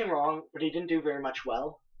do anything wrong, but he didn't do very much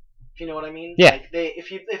well. If you know what I mean? Yeah. Like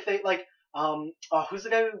if they like who's the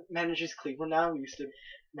guy who manages Cleveland now? Who used to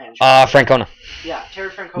manage? Francona. Yeah, Terry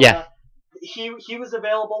Francona. Yeah. He was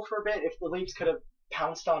available for a bit. If the Leafs could have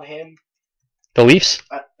pounced on him. The Leafs?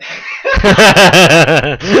 The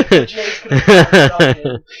Jays could have pounced on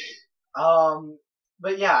him.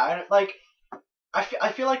 But yeah, like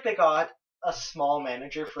I feel like they got a small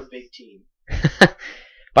manager for a big team.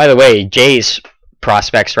 By the way, Jays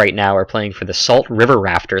prospects right now are playing for the Salt River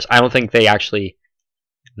Rafters. I don't think they actually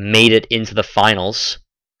made it into the finals,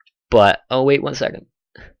 but oh wait, 1 second.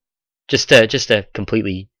 Just to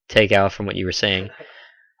completely take out from what you were saying.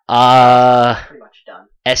 Pretty much done.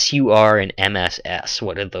 SUR and MSS.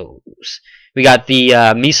 What are those? We got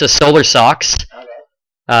the Mesa Solar Sox. Okay.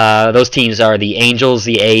 Those teams are the Angels,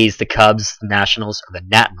 the A's, the Cubs, the Nationals, or the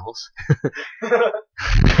Nationals.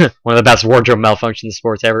 One of the best wardrobe malfunctions in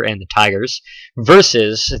sports ever, and the Tigers.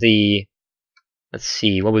 Versus the, let's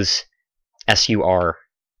see, what was SUR?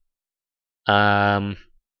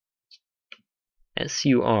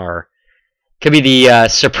 SUR. Could be the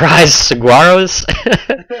Surprise Saguaros,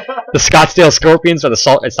 the Scottsdale Scorpions, or the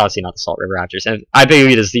Salt. It's obviously not the Salt River Raptors, and I believe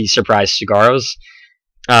it is the Surprise Saguaros,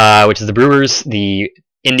 which is the Brewers, the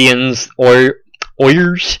Indians,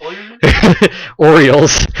 Orioles,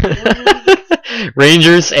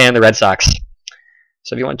 Rangers, and the Red Sox.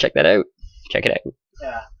 So if you want to check that out, check it out.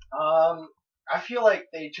 Yeah. I feel like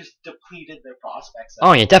they just depleted their prospects.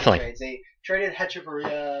 Oh yeah, definitely. They traded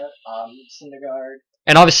Hechavarria, Syndergaard,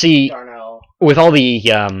 and obviously Darno. With all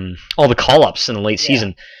the call-ups in the late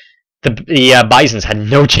season, the Bisons had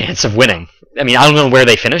no chance of winning. I mean, I don't know where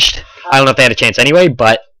they finished. I don't know if they had a chance anyway,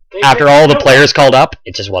 but after all the players called up,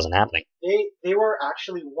 it just wasn't happening. They were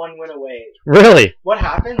actually 1 win away. Really? What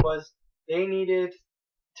happened was they needed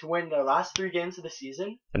to win their last 3 games of the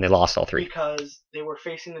season. And they lost all 3. Because they were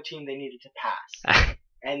facing the team they needed to pass.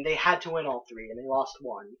 And they had to win all 3, and they lost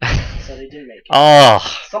 1. So they didn't make it. Oh.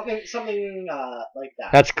 Something like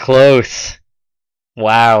that. That's close.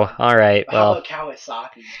 Wow. All right. How about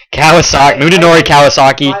Kawasaki? Munenori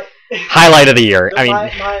Kawasaki, highlight of the year. I mean,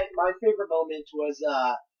 my favorite moment was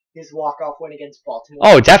his walk-off win against Baltimore.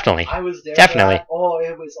 Oh, definitely. I was there. Definitely. Oh,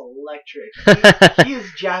 it was electric. He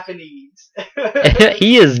is Japanese.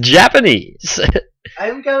 He is Japanese.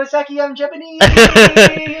 I'm Kawasaki. I'm Japanese.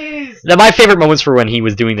 My favorite moments were when he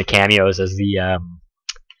was doing the cameos as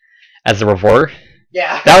the reporter.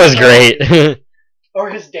 Yeah. That was great. Or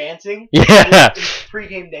his dancing. Yeah. His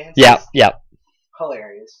pre-game dances. Yeah.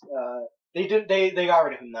 Hilarious. They got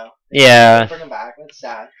rid of him though. Yeah. They bring him back. That's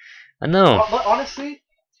sad. I know. But honestly,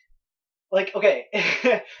 like, okay,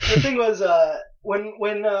 the thing was,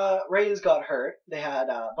 when Reyes got hurt, they had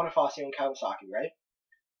Bonifacio and Kawasaki, right?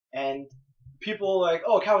 And people were like,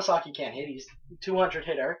 oh, Kawasaki can't hit. He's 200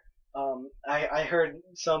 hitter. I heard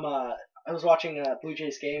some. I was watching a Blue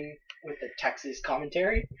Jays game with the Texas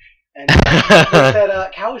commentary, and they said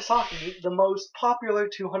Kawasaki, the most popular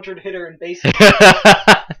 200 hitter in baseball.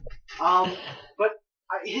 But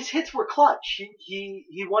his hits were clutch.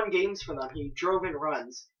 He won games for them. He drove in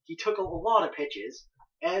runs. He took a lot of pitches,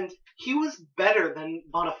 and he was better than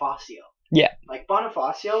Bonifacio. Yeah. Like,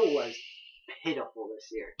 Bonifacio was pitiful this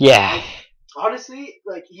year. Yeah. Like, honestly,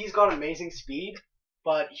 like, he's got amazing speed,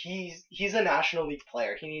 but he's a National League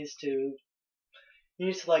player. He needs to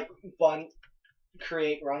like bunt,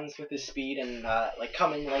 create runs with his speed, and like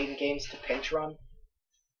come in late in games to pinch run.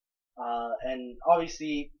 And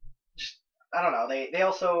obviously, just I don't know. They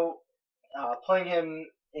also playing him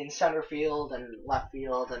in center field and left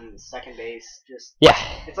field and second base. Just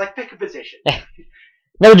it's like pick a position.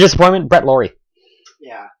 Another disappointment, Brett Lawrie.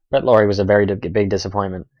 Yeah. Brett Lawrie was a very big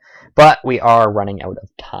disappointment, but we are running out of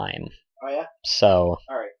time. Oh yeah. So.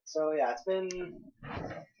 All right. So yeah, it's been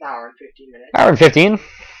an hour and 15 minutes. Hour and 15.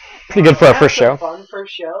 Pretty good for our first show. Fun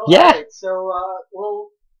first show. Yeah. All right, so we'll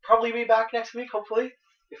probably be back next week, hopefully,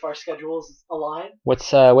 if our schedules align.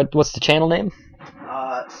 What's the channel name?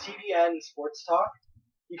 CDN Sports Talk.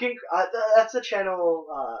 You can. That's the channel.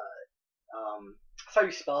 That's how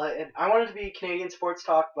you spell it. I wanted to be Canadian Sports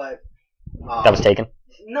Talk, but that was taken.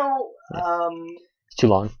 No. It's too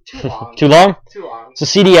long. Too long. Too long? Too long. So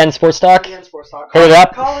CDN Sports Talk. CDN Sports Talk. Hit it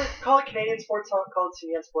up. Call it Canadian Sports Talk. Call it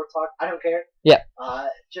CDN Sports Talk. I don't care. Yeah.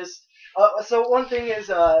 So one thing is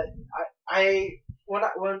when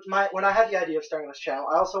I had the idea of starting this channel,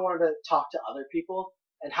 I also wanted to talk to other people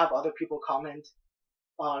and have other people comment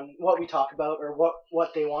on what we talk about or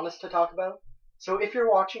what they want us to talk about. So if you're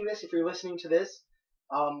watching this, if you're listening to this,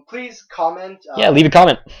 please comment. Leave a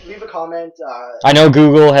comment. Leave a comment. I know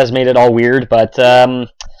Google has made it all weird, but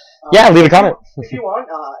leave a comment. If you want,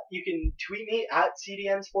 you can tweet me at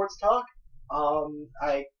CDN Sports Talk.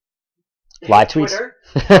 I live tweets.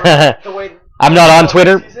 The way I'm not on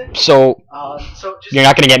Twitter, so just, you're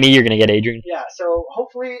not gonna get me. You're gonna get Adrian. Yeah. So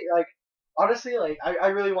hopefully, like, honestly, like, I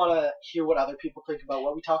really want to hear what other people think about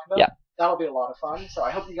what we talk about. Yeah. That'll be a lot of fun. So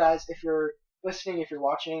I hope you guys, if you're listening, if you're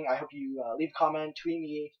watching, I hope you leave a comment, tweet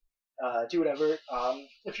me, do whatever.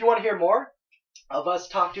 If you want to hear more of us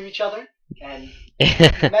talk to each other and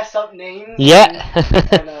mess up names,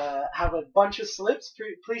 and have a bunch of slips,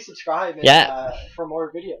 please subscribe and, for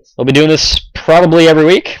more videos. We'll be doing this probably every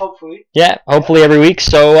week. Hopefully. Yeah, hopefully every week.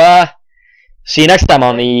 So see you next time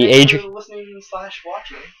on the Adrian listening /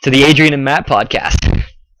 watching to the Adrian and Matt podcast.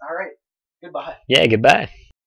 All right. Goodbye. Yeah, goodbye.